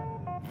 What?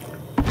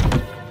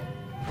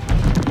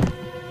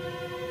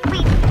 We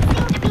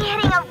seem to be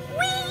hitting a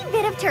wee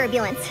bit of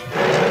turbulence.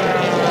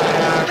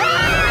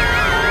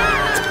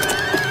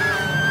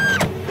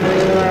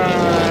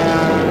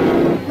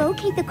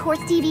 Locate the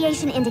course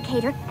deviation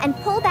indicator and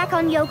pull back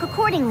on yoke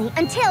accordingly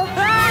until...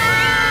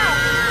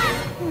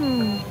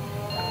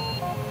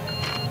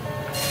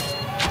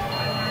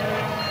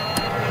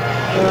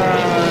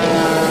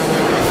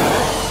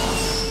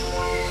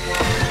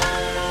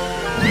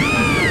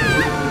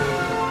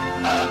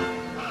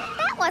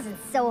 That wasn't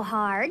so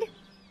hard.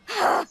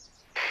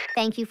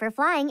 Thank you for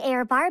flying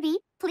Air Barbie.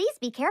 Please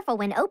be careful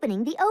when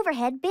opening the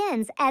overhead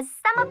bins, as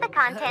some of the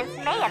contents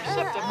may have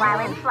shifted while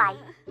in flight.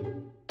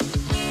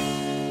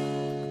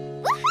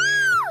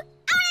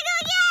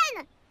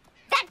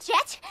 That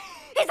jet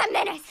is a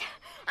menace.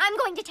 I'm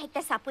going to take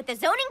this up with the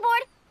zoning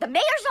board, the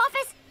mayor's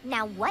office.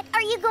 Now, what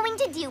are you going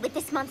to do with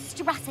this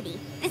monstrosity,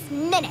 this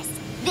menace,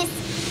 this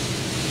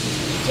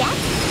jet?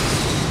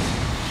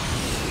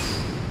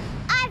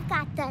 I've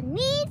got the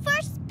need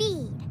for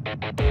speed.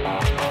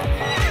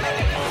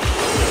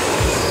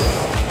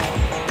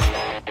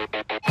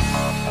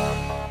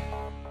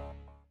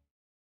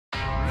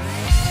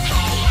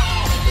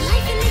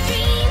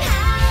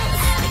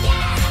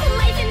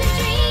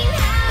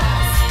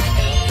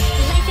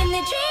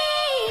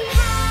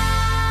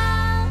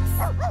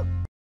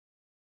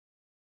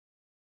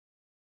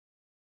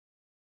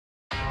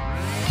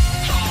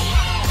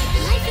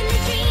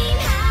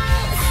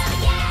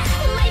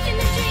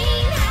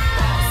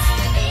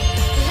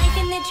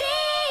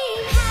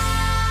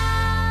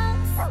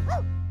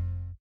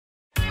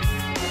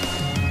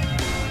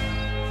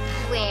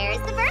 Where's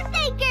the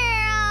birthday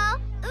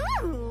girl?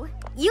 Ooh,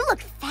 you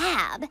look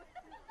fab.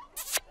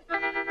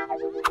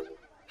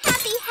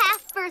 Happy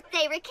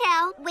half-birthday,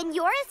 Raquel. When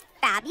you're as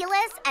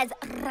fabulous as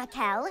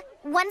Raquel,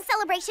 one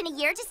celebration a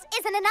year just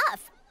isn't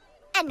enough.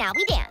 And now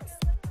we dance.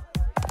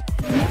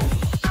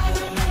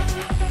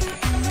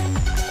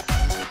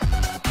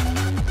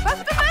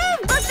 What's the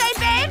move, birthday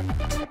babe?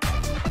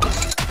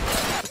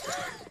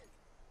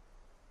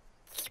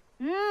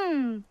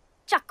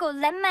 Choco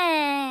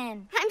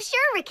lemon. I'm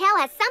sure Raquel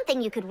has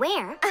something you could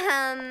wear.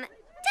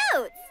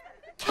 Totes.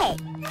 Okay,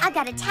 I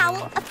got a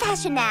towel, a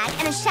fashion mag,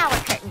 and a shower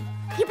curtain.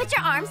 You put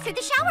your arms through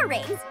the shower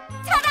rings.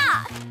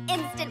 Ta-da!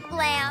 Instant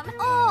glam.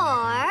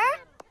 Or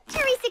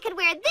Teresa could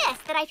wear this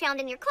that I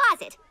found in your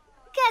closet,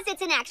 because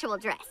it's an actual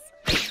dress.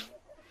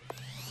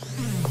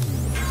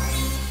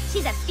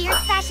 She's a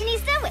fierce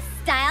fashionista with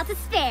style to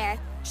spare.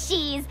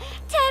 She's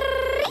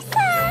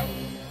Teresa.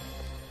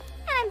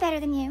 And I'm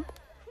better than you.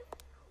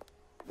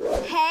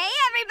 Hey,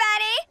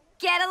 everybody!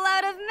 Get a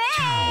load of me!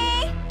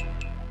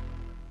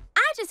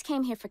 I just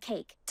came here for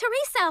cake.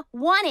 Teresa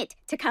wanted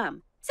to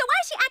come. So why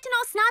is she acting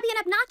all snobby and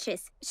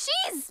obnoxious?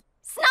 She's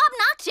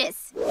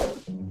snobnoxious.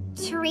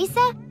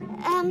 Teresa,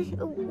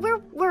 we're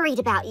worried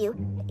about you.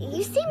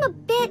 You seem a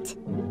bit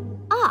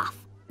off.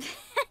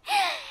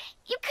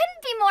 You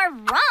couldn't be more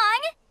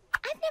wrong.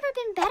 I've never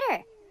been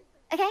better.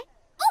 Okay?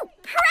 Ooh,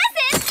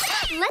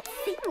 presents! Let's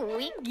see what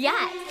we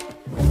got.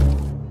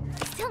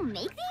 Still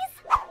make these?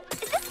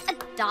 Is this a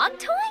dog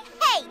toy?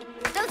 Hey,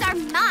 those are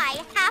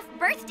my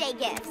half-birthday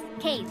gifts.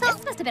 Okay,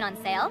 this must have been on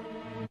sale.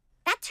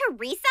 That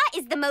Teresa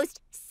is the most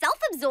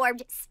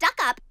self-absorbed,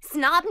 stuck-up,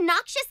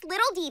 snob-noxious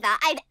little diva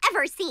I've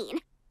ever seen.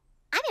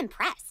 I'm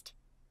impressed.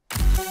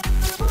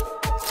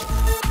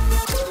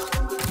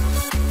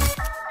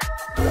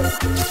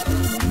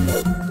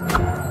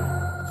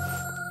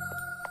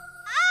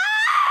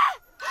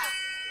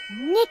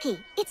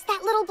 Nikki, it's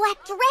that little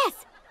black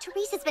dress.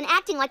 Teresa's been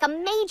acting like a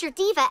major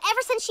diva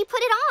ever since she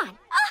put it on.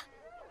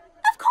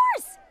 Of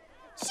course!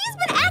 She's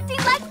been acting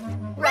like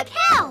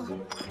Raquel!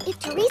 If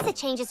Teresa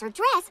changes her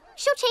dress,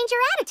 she'll change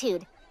her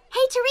attitude.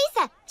 Hey,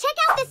 Teresa, check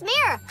out this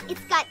mirror.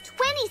 It's got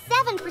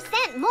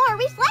 27% more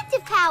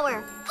reflective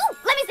power. Oh,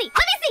 let me see!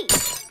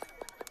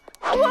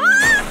 What?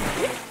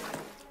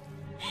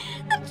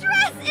 The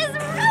dress is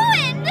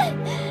ruined!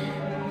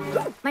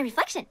 Ooh, my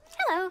reflection.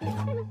 Hello.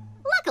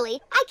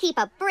 Luckily, I keep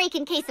a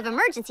break-in-case of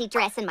emergency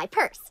dress in my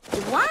purse.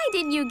 Why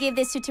didn't you give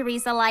this to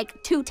Teresa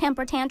like 2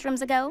 temper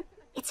tantrums ago?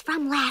 It's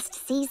from last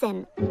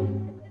season.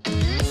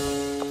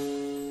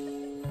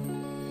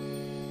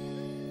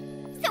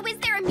 So is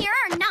there a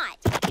mirror or not?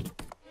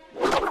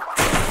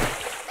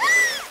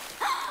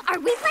 Are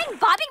we playing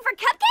bobbing for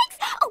cupcakes?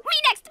 Oh, me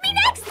next, me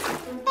next!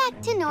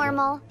 Back to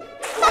normal.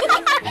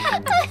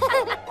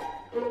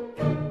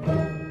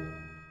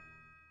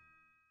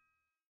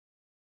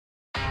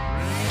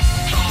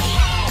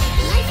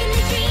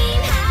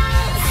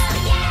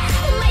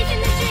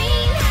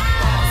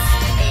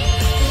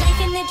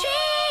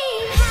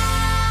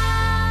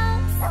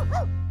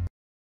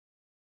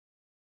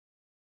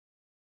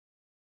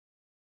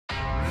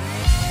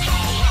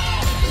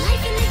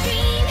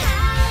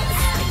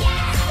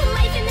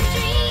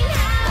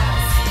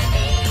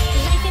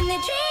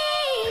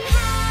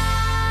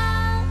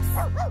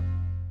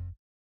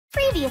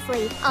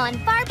 Previously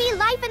on Barbie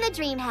Life in the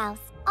Dreamhouse.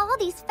 All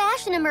these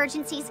fashion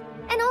emergencies,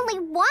 and only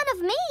one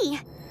of me.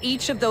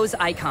 Each of those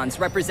icons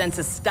represents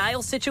a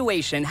style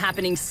situation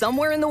happening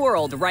somewhere in the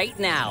world right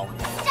now.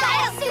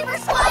 Style Super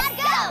Squad,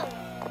 go!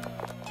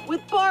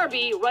 With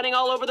Barbie running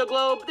all over the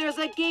globe, there's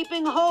a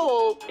gaping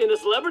hole in the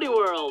celebrity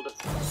world.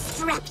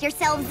 Strap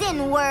yourselves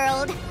in,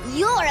 world.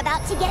 You're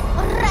about to get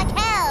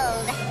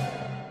Raquel'd.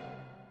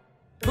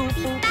 Boop,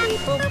 boop, beep,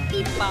 boop,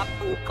 beep, bop,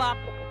 boop, bop.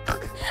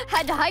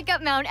 Had to hike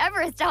up Mount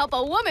Everest to help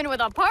a woman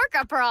with a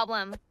parka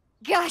problem.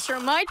 Gosh, are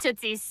my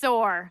tootsies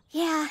sore.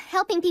 Yeah,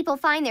 helping people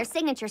find their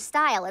signature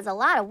style is a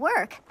lot of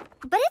work,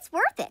 but it's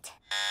worth it.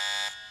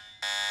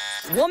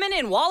 Woman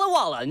in Walla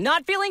Walla,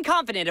 not feeling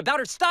confident about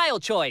her style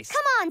choice.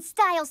 Come on,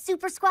 Style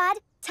Super Squad.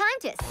 Time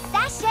to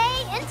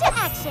sashay into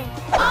action.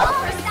 All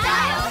for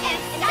style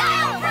and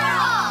style for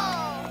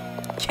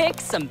all! Kick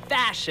some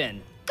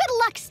fashion. Good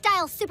luck,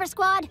 Style Super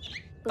Squad.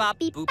 Bop,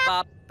 boop,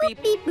 bop, beep,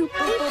 boop, boop,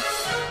 boop,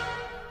 boop.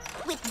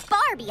 With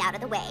Barbie out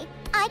of the way,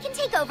 I can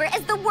take over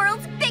as the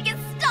world's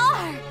biggest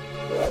star!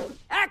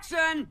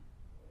 Action!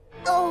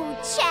 Oh,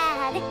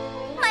 Chad,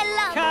 my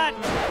love. Cut!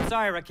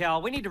 Sorry,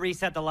 Raquel. We need to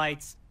reset the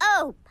lights.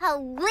 Oh,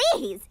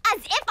 please, as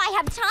if I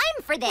have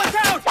time for this. Watch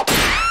out!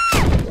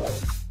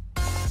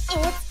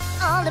 It's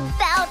all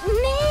about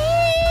me!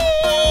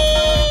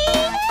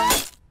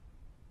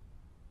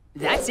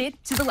 That's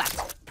it, to the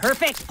left.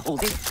 Perfect.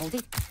 Hold it, hold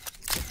it.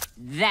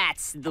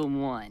 That's the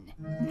one.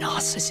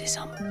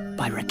 Narcissism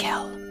by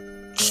Raquel.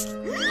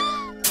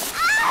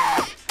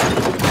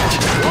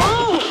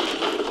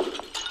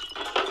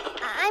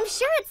 I'm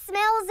sure it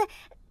smells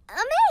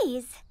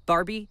amaze.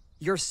 Barbie,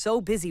 you're so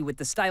busy with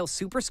the Style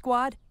Super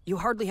Squad, you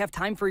hardly have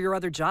time for your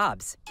other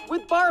jobs.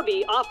 With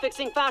Barbie off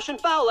fixing fashion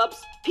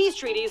foul-ups, peace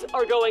treaties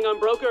are going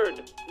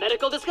unbrokered.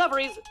 Medical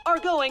discoveries are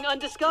going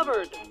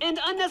undiscovered. And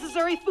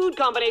unnecessary food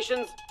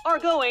combinations are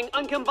going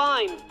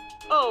uncombined.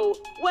 Oh,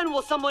 when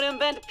will someone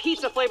invent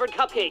pizza-flavored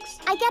cupcakes?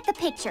 I get the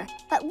picture,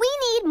 but we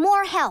need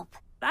more help.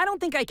 I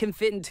don't think I can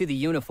fit into the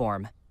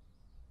uniform.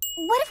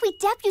 What if we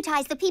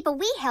deputize the people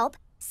we help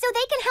so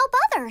they can help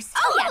others?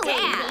 Oh,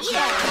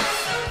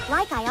 yeah.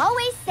 Like I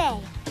always say,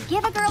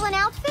 give a girl an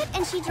outfit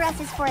and she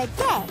dresses for a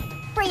day.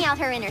 Bring out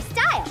her inner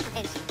style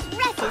and she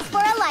dresses for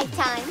a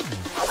lifetime.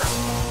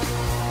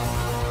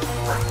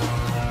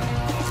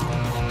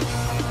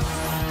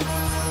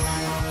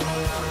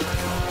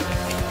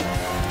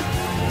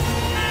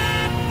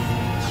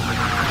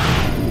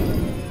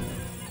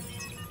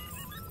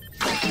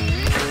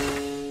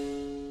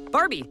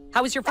 Barbie,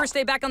 how was your first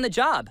day back on the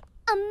job?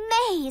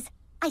 Amaze!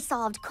 I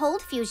solved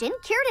cold fusion,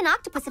 cured an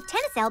octopus of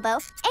tennis elbow,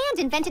 and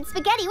invented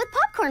spaghetti with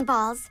popcorn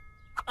balls.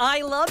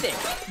 I love it.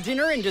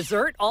 Dinner and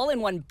dessert all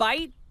in one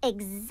bite.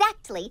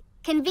 Exactly.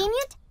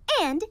 Convenient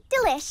and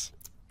delish.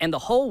 And the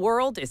whole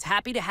world is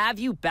happy to have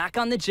you back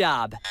on the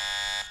job.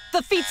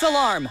 The Feats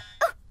alarm!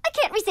 Oh, I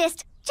can't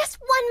resist. Just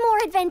one more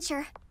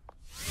adventure.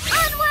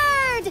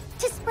 Onward!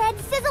 To spread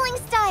sizzling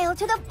style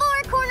to the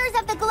 4 corners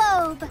of the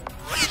globe.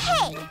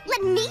 Hey,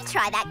 let me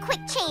try that quick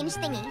change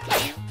thingy.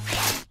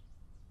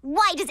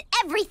 Why does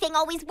everything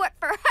always work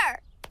for her?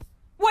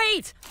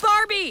 Wait!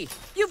 Barbie!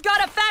 You've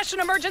got a fashion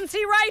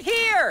emergency right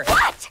here!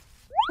 What?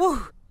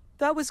 Whew,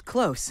 that was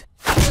close.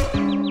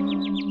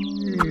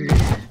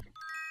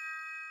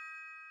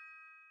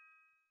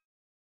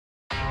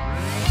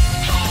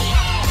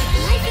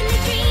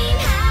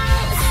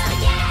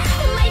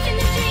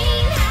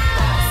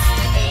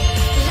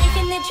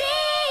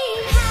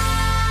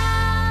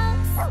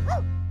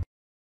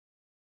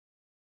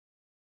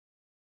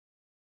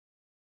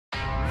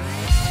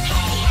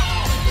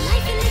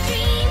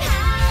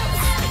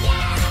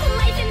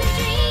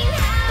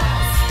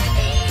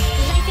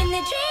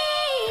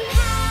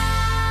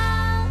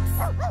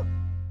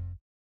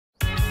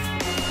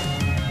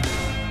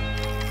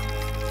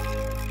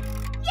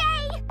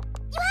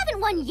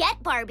 won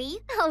yet, Barbie.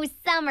 Oh,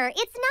 Summer,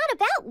 it's not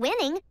about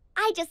winning.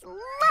 I just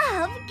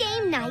love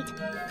game night.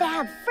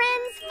 Fab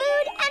friends,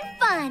 food, and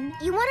fun.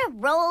 You want to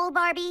roll,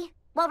 Barbie,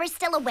 while we're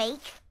still awake?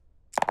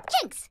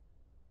 Jinx!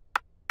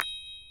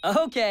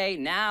 Okay,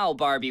 now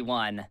Barbie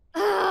won.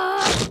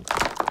 I'll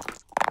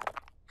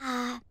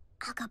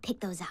go pick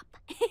those up.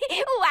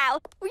 Wow,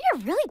 we're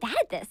really bad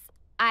at this.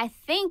 I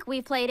think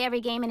we played every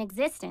game in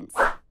existence.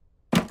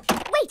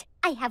 Wait,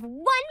 I have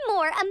one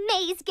more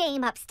Amaze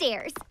game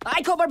upstairs.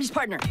 I call Barbie's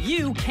partner.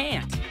 You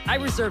can't. I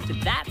reserved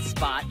that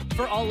spot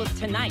for all of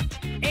tonight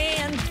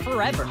and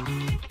forever.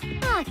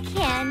 Aw,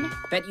 Ken.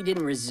 Bet you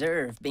didn't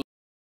reserve being...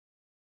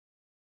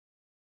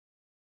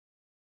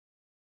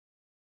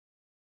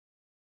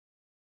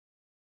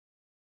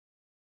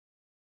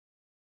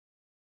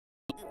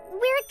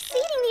 We're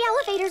exceeding the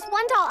elevator's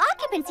one-doll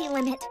occupancy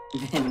limit.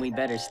 Then we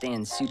better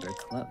stand super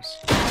close.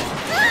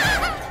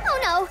 Oh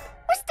no,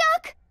 we're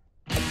stuck.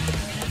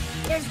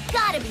 There's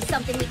gotta be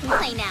something we can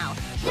play now.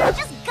 There's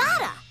just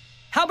gotta.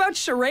 How about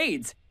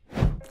charades?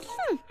 I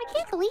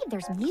can't believe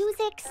there's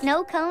music,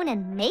 snow cone,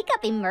 and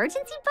makeup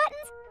emergency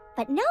buttons,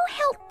 but no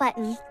help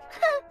button.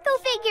 Go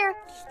figure.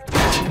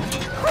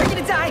 We're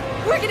gonna die!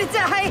 We're gonna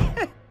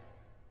die!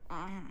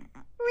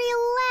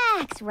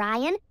 Relax,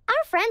 Ryan.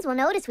 Our friends will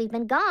notice we've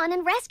been gone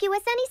and rescue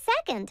us any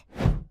second.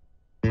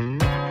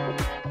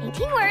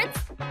 18 words.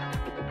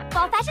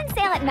 Fall fashion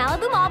sale at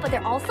Malibu Mall, but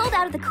they're all sold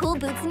out of the cool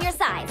boots in your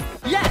size.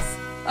 Yes!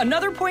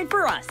 Another point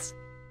for us.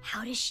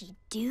 How does she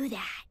do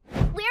that?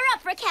 We're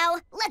up,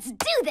 Raquel. Let's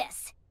do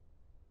this.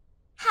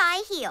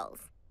 High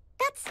heels.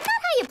 That's not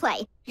how you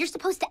play. You're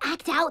supposed to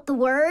act out the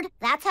word.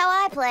 That's how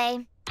I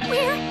play.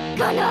 We're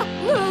gonna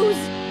lose.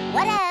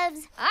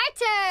 Whatevs. Our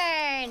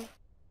turn.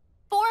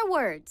 4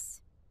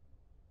 words.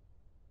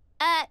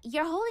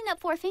 You're holding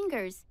up 4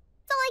 fingers.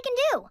 That's all I can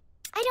do.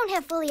 I don't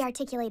have fully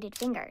articulated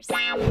fingers.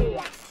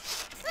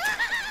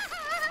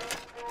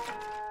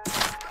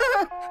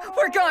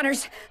 We're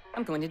goners.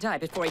 I'm going to die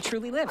before I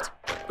truly lived.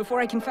 Before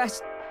I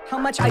confess how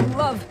much I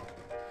love...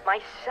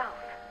 myself.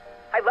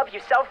 I love you,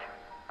 self.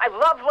 I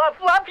love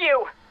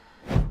you!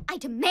 I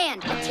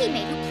demand a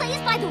teammate who plays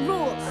by the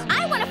rules.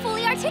 I want a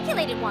fully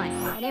articulated one.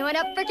 Anyone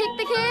up for kick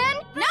the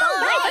can? No,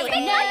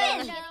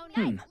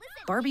 nothing.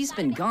 Barbie's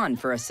been gone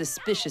for a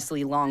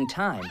suspiciously long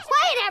time.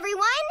 Quiet,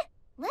 everyone.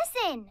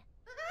 Listen.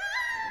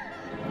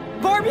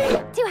 Barbie!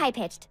 Too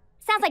high-pitched.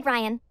 Sounds like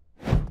Ryan.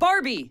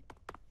 Barbie!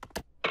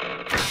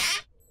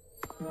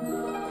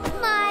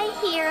 My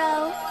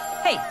hero.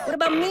 Hey, what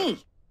about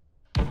me?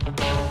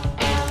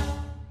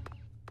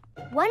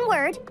 One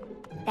word.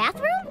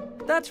 Bathroom?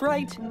 That's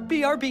right.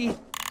 BRB.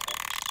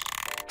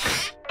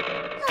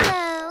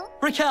 Hello.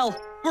 Raquel,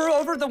 we're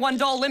over the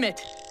 $1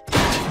 limit.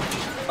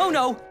 Oh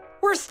no,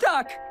 we're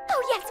stuck.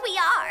 Oh, yes, we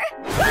are.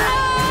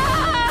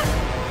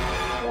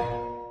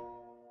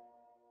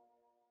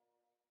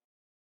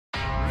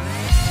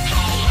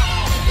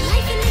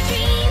 Life in the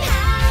dream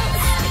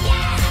house.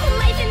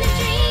 Life in the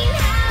dream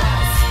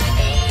house.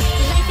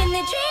 Life in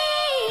the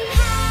dream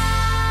house.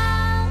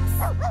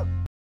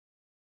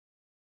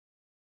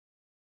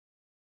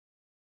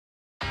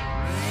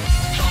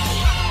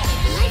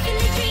 Life in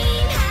the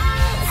dream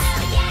house.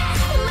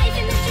 Life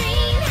in the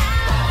dream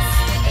house.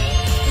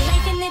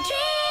 Life in the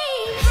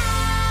dream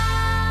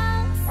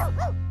house.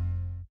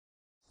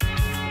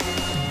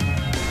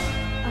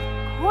 Of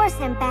course,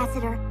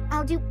 Ambassador.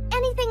 I'll do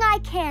anything I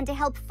can to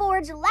help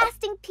forge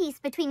lasting peace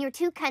between your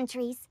two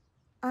countries.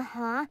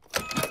 Oh,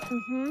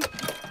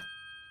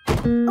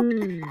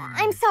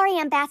 I'm sorry,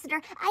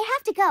 Ambassador. I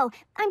have to go.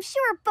 I'm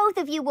sure both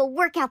of you will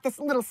work out this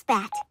little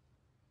spat.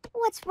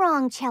 What's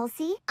wrong,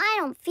 Chelsea? I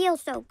don't feel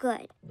so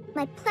good.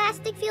 My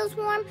plastic feels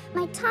warm,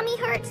 my tummy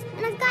hurts,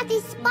 and I've got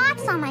these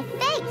spots on my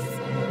face.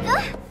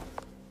 Ugh.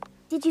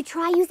 Did you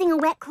try using a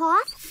wet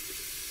cloth?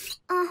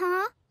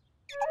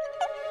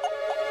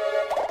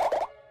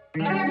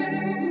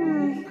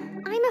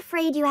 I'm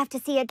afraid you have to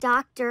see a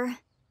doctor.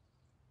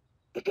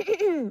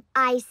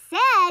 I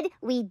said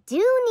we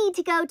do need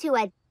to go to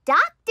a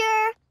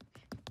doctor.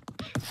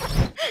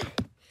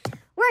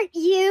 Weren't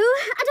you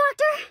a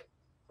doctor?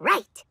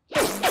 Right.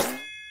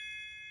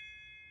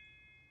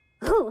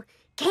 Ooh,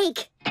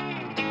 cake.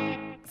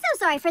 So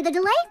sorry for the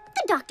delay.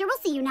 The doctor will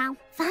see you now.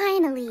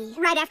 Finally.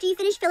 Right after you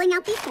finish filling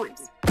out these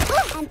forms.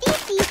 Ooh, and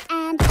these,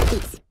 and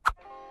these.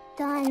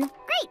 Done.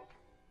 Great.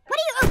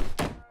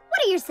 What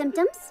are your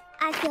symptoms?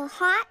 I feel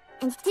hot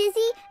and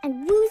dizzy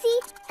and woozy,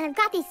 and I've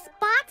got these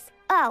spots.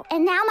 Oh,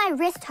 and now my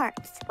wrist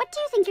hurts. What do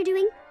you think you're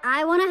doing?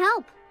 I want to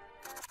help.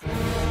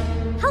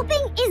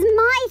 Helping is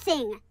my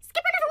thing.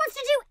 Skipper never wants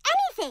to do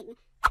anything.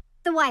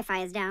 The Wi-Fi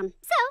is down,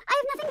 so I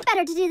have nothing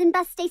better to do than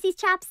bust Stacy's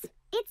chops.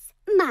 It's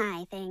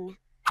my thing.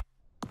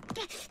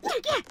 Let's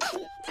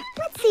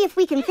see if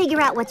we can figure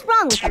out what's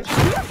wrong with her.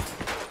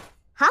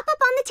 Hop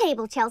up on the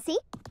table, Chelsea.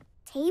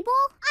 Table?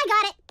 I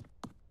got it.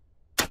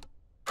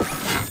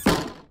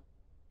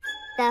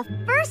 The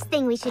first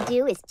thing we should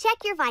do is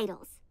check your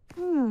vitals.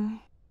 I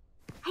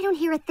don't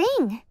hear a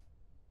thing.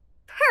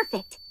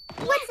 Perfect.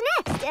 What's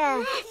next?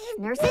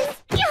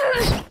 Nurses?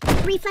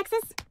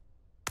 Reflexes?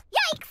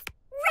 Yikes!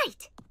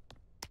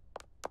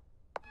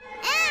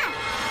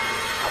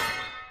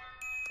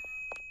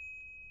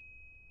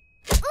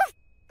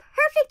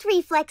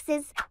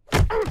 reflexes.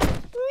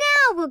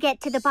 Now we'll get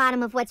to the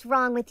bottom of what's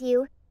wrong with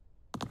you.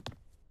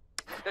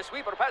 The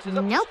sweeper passes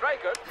up Nope. to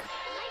striker.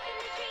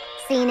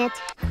 Seen it.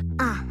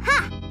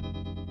 Aha!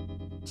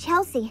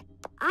 Chelsea,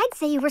 I'd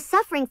say you were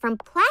suffering from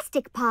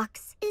plastic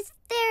pox. Is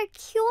there a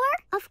cure?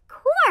 Of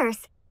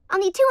course. I'll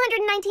need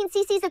 219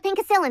 cc's of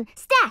penicillin.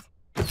 Stat!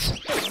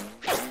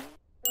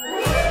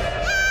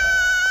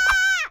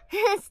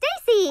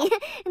 Stacy,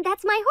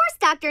 that's my horse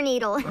doctor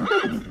needle.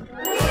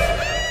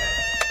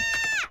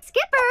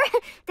 Skipper,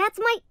 that's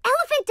my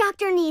elephant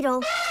doctor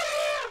needle.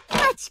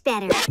 Much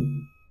better.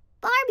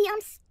 Barbie,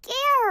 I'm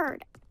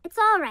scared. It's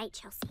all right,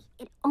 Chelsea.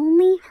 It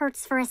only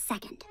hurts for a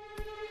second.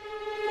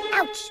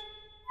 Ouch.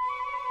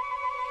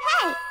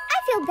 Hey,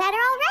 I feel better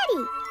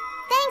already.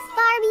 Thanks,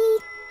 Barbie.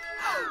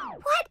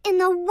 What in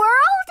the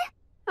world?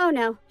 Oh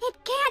no, it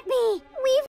can't be. We've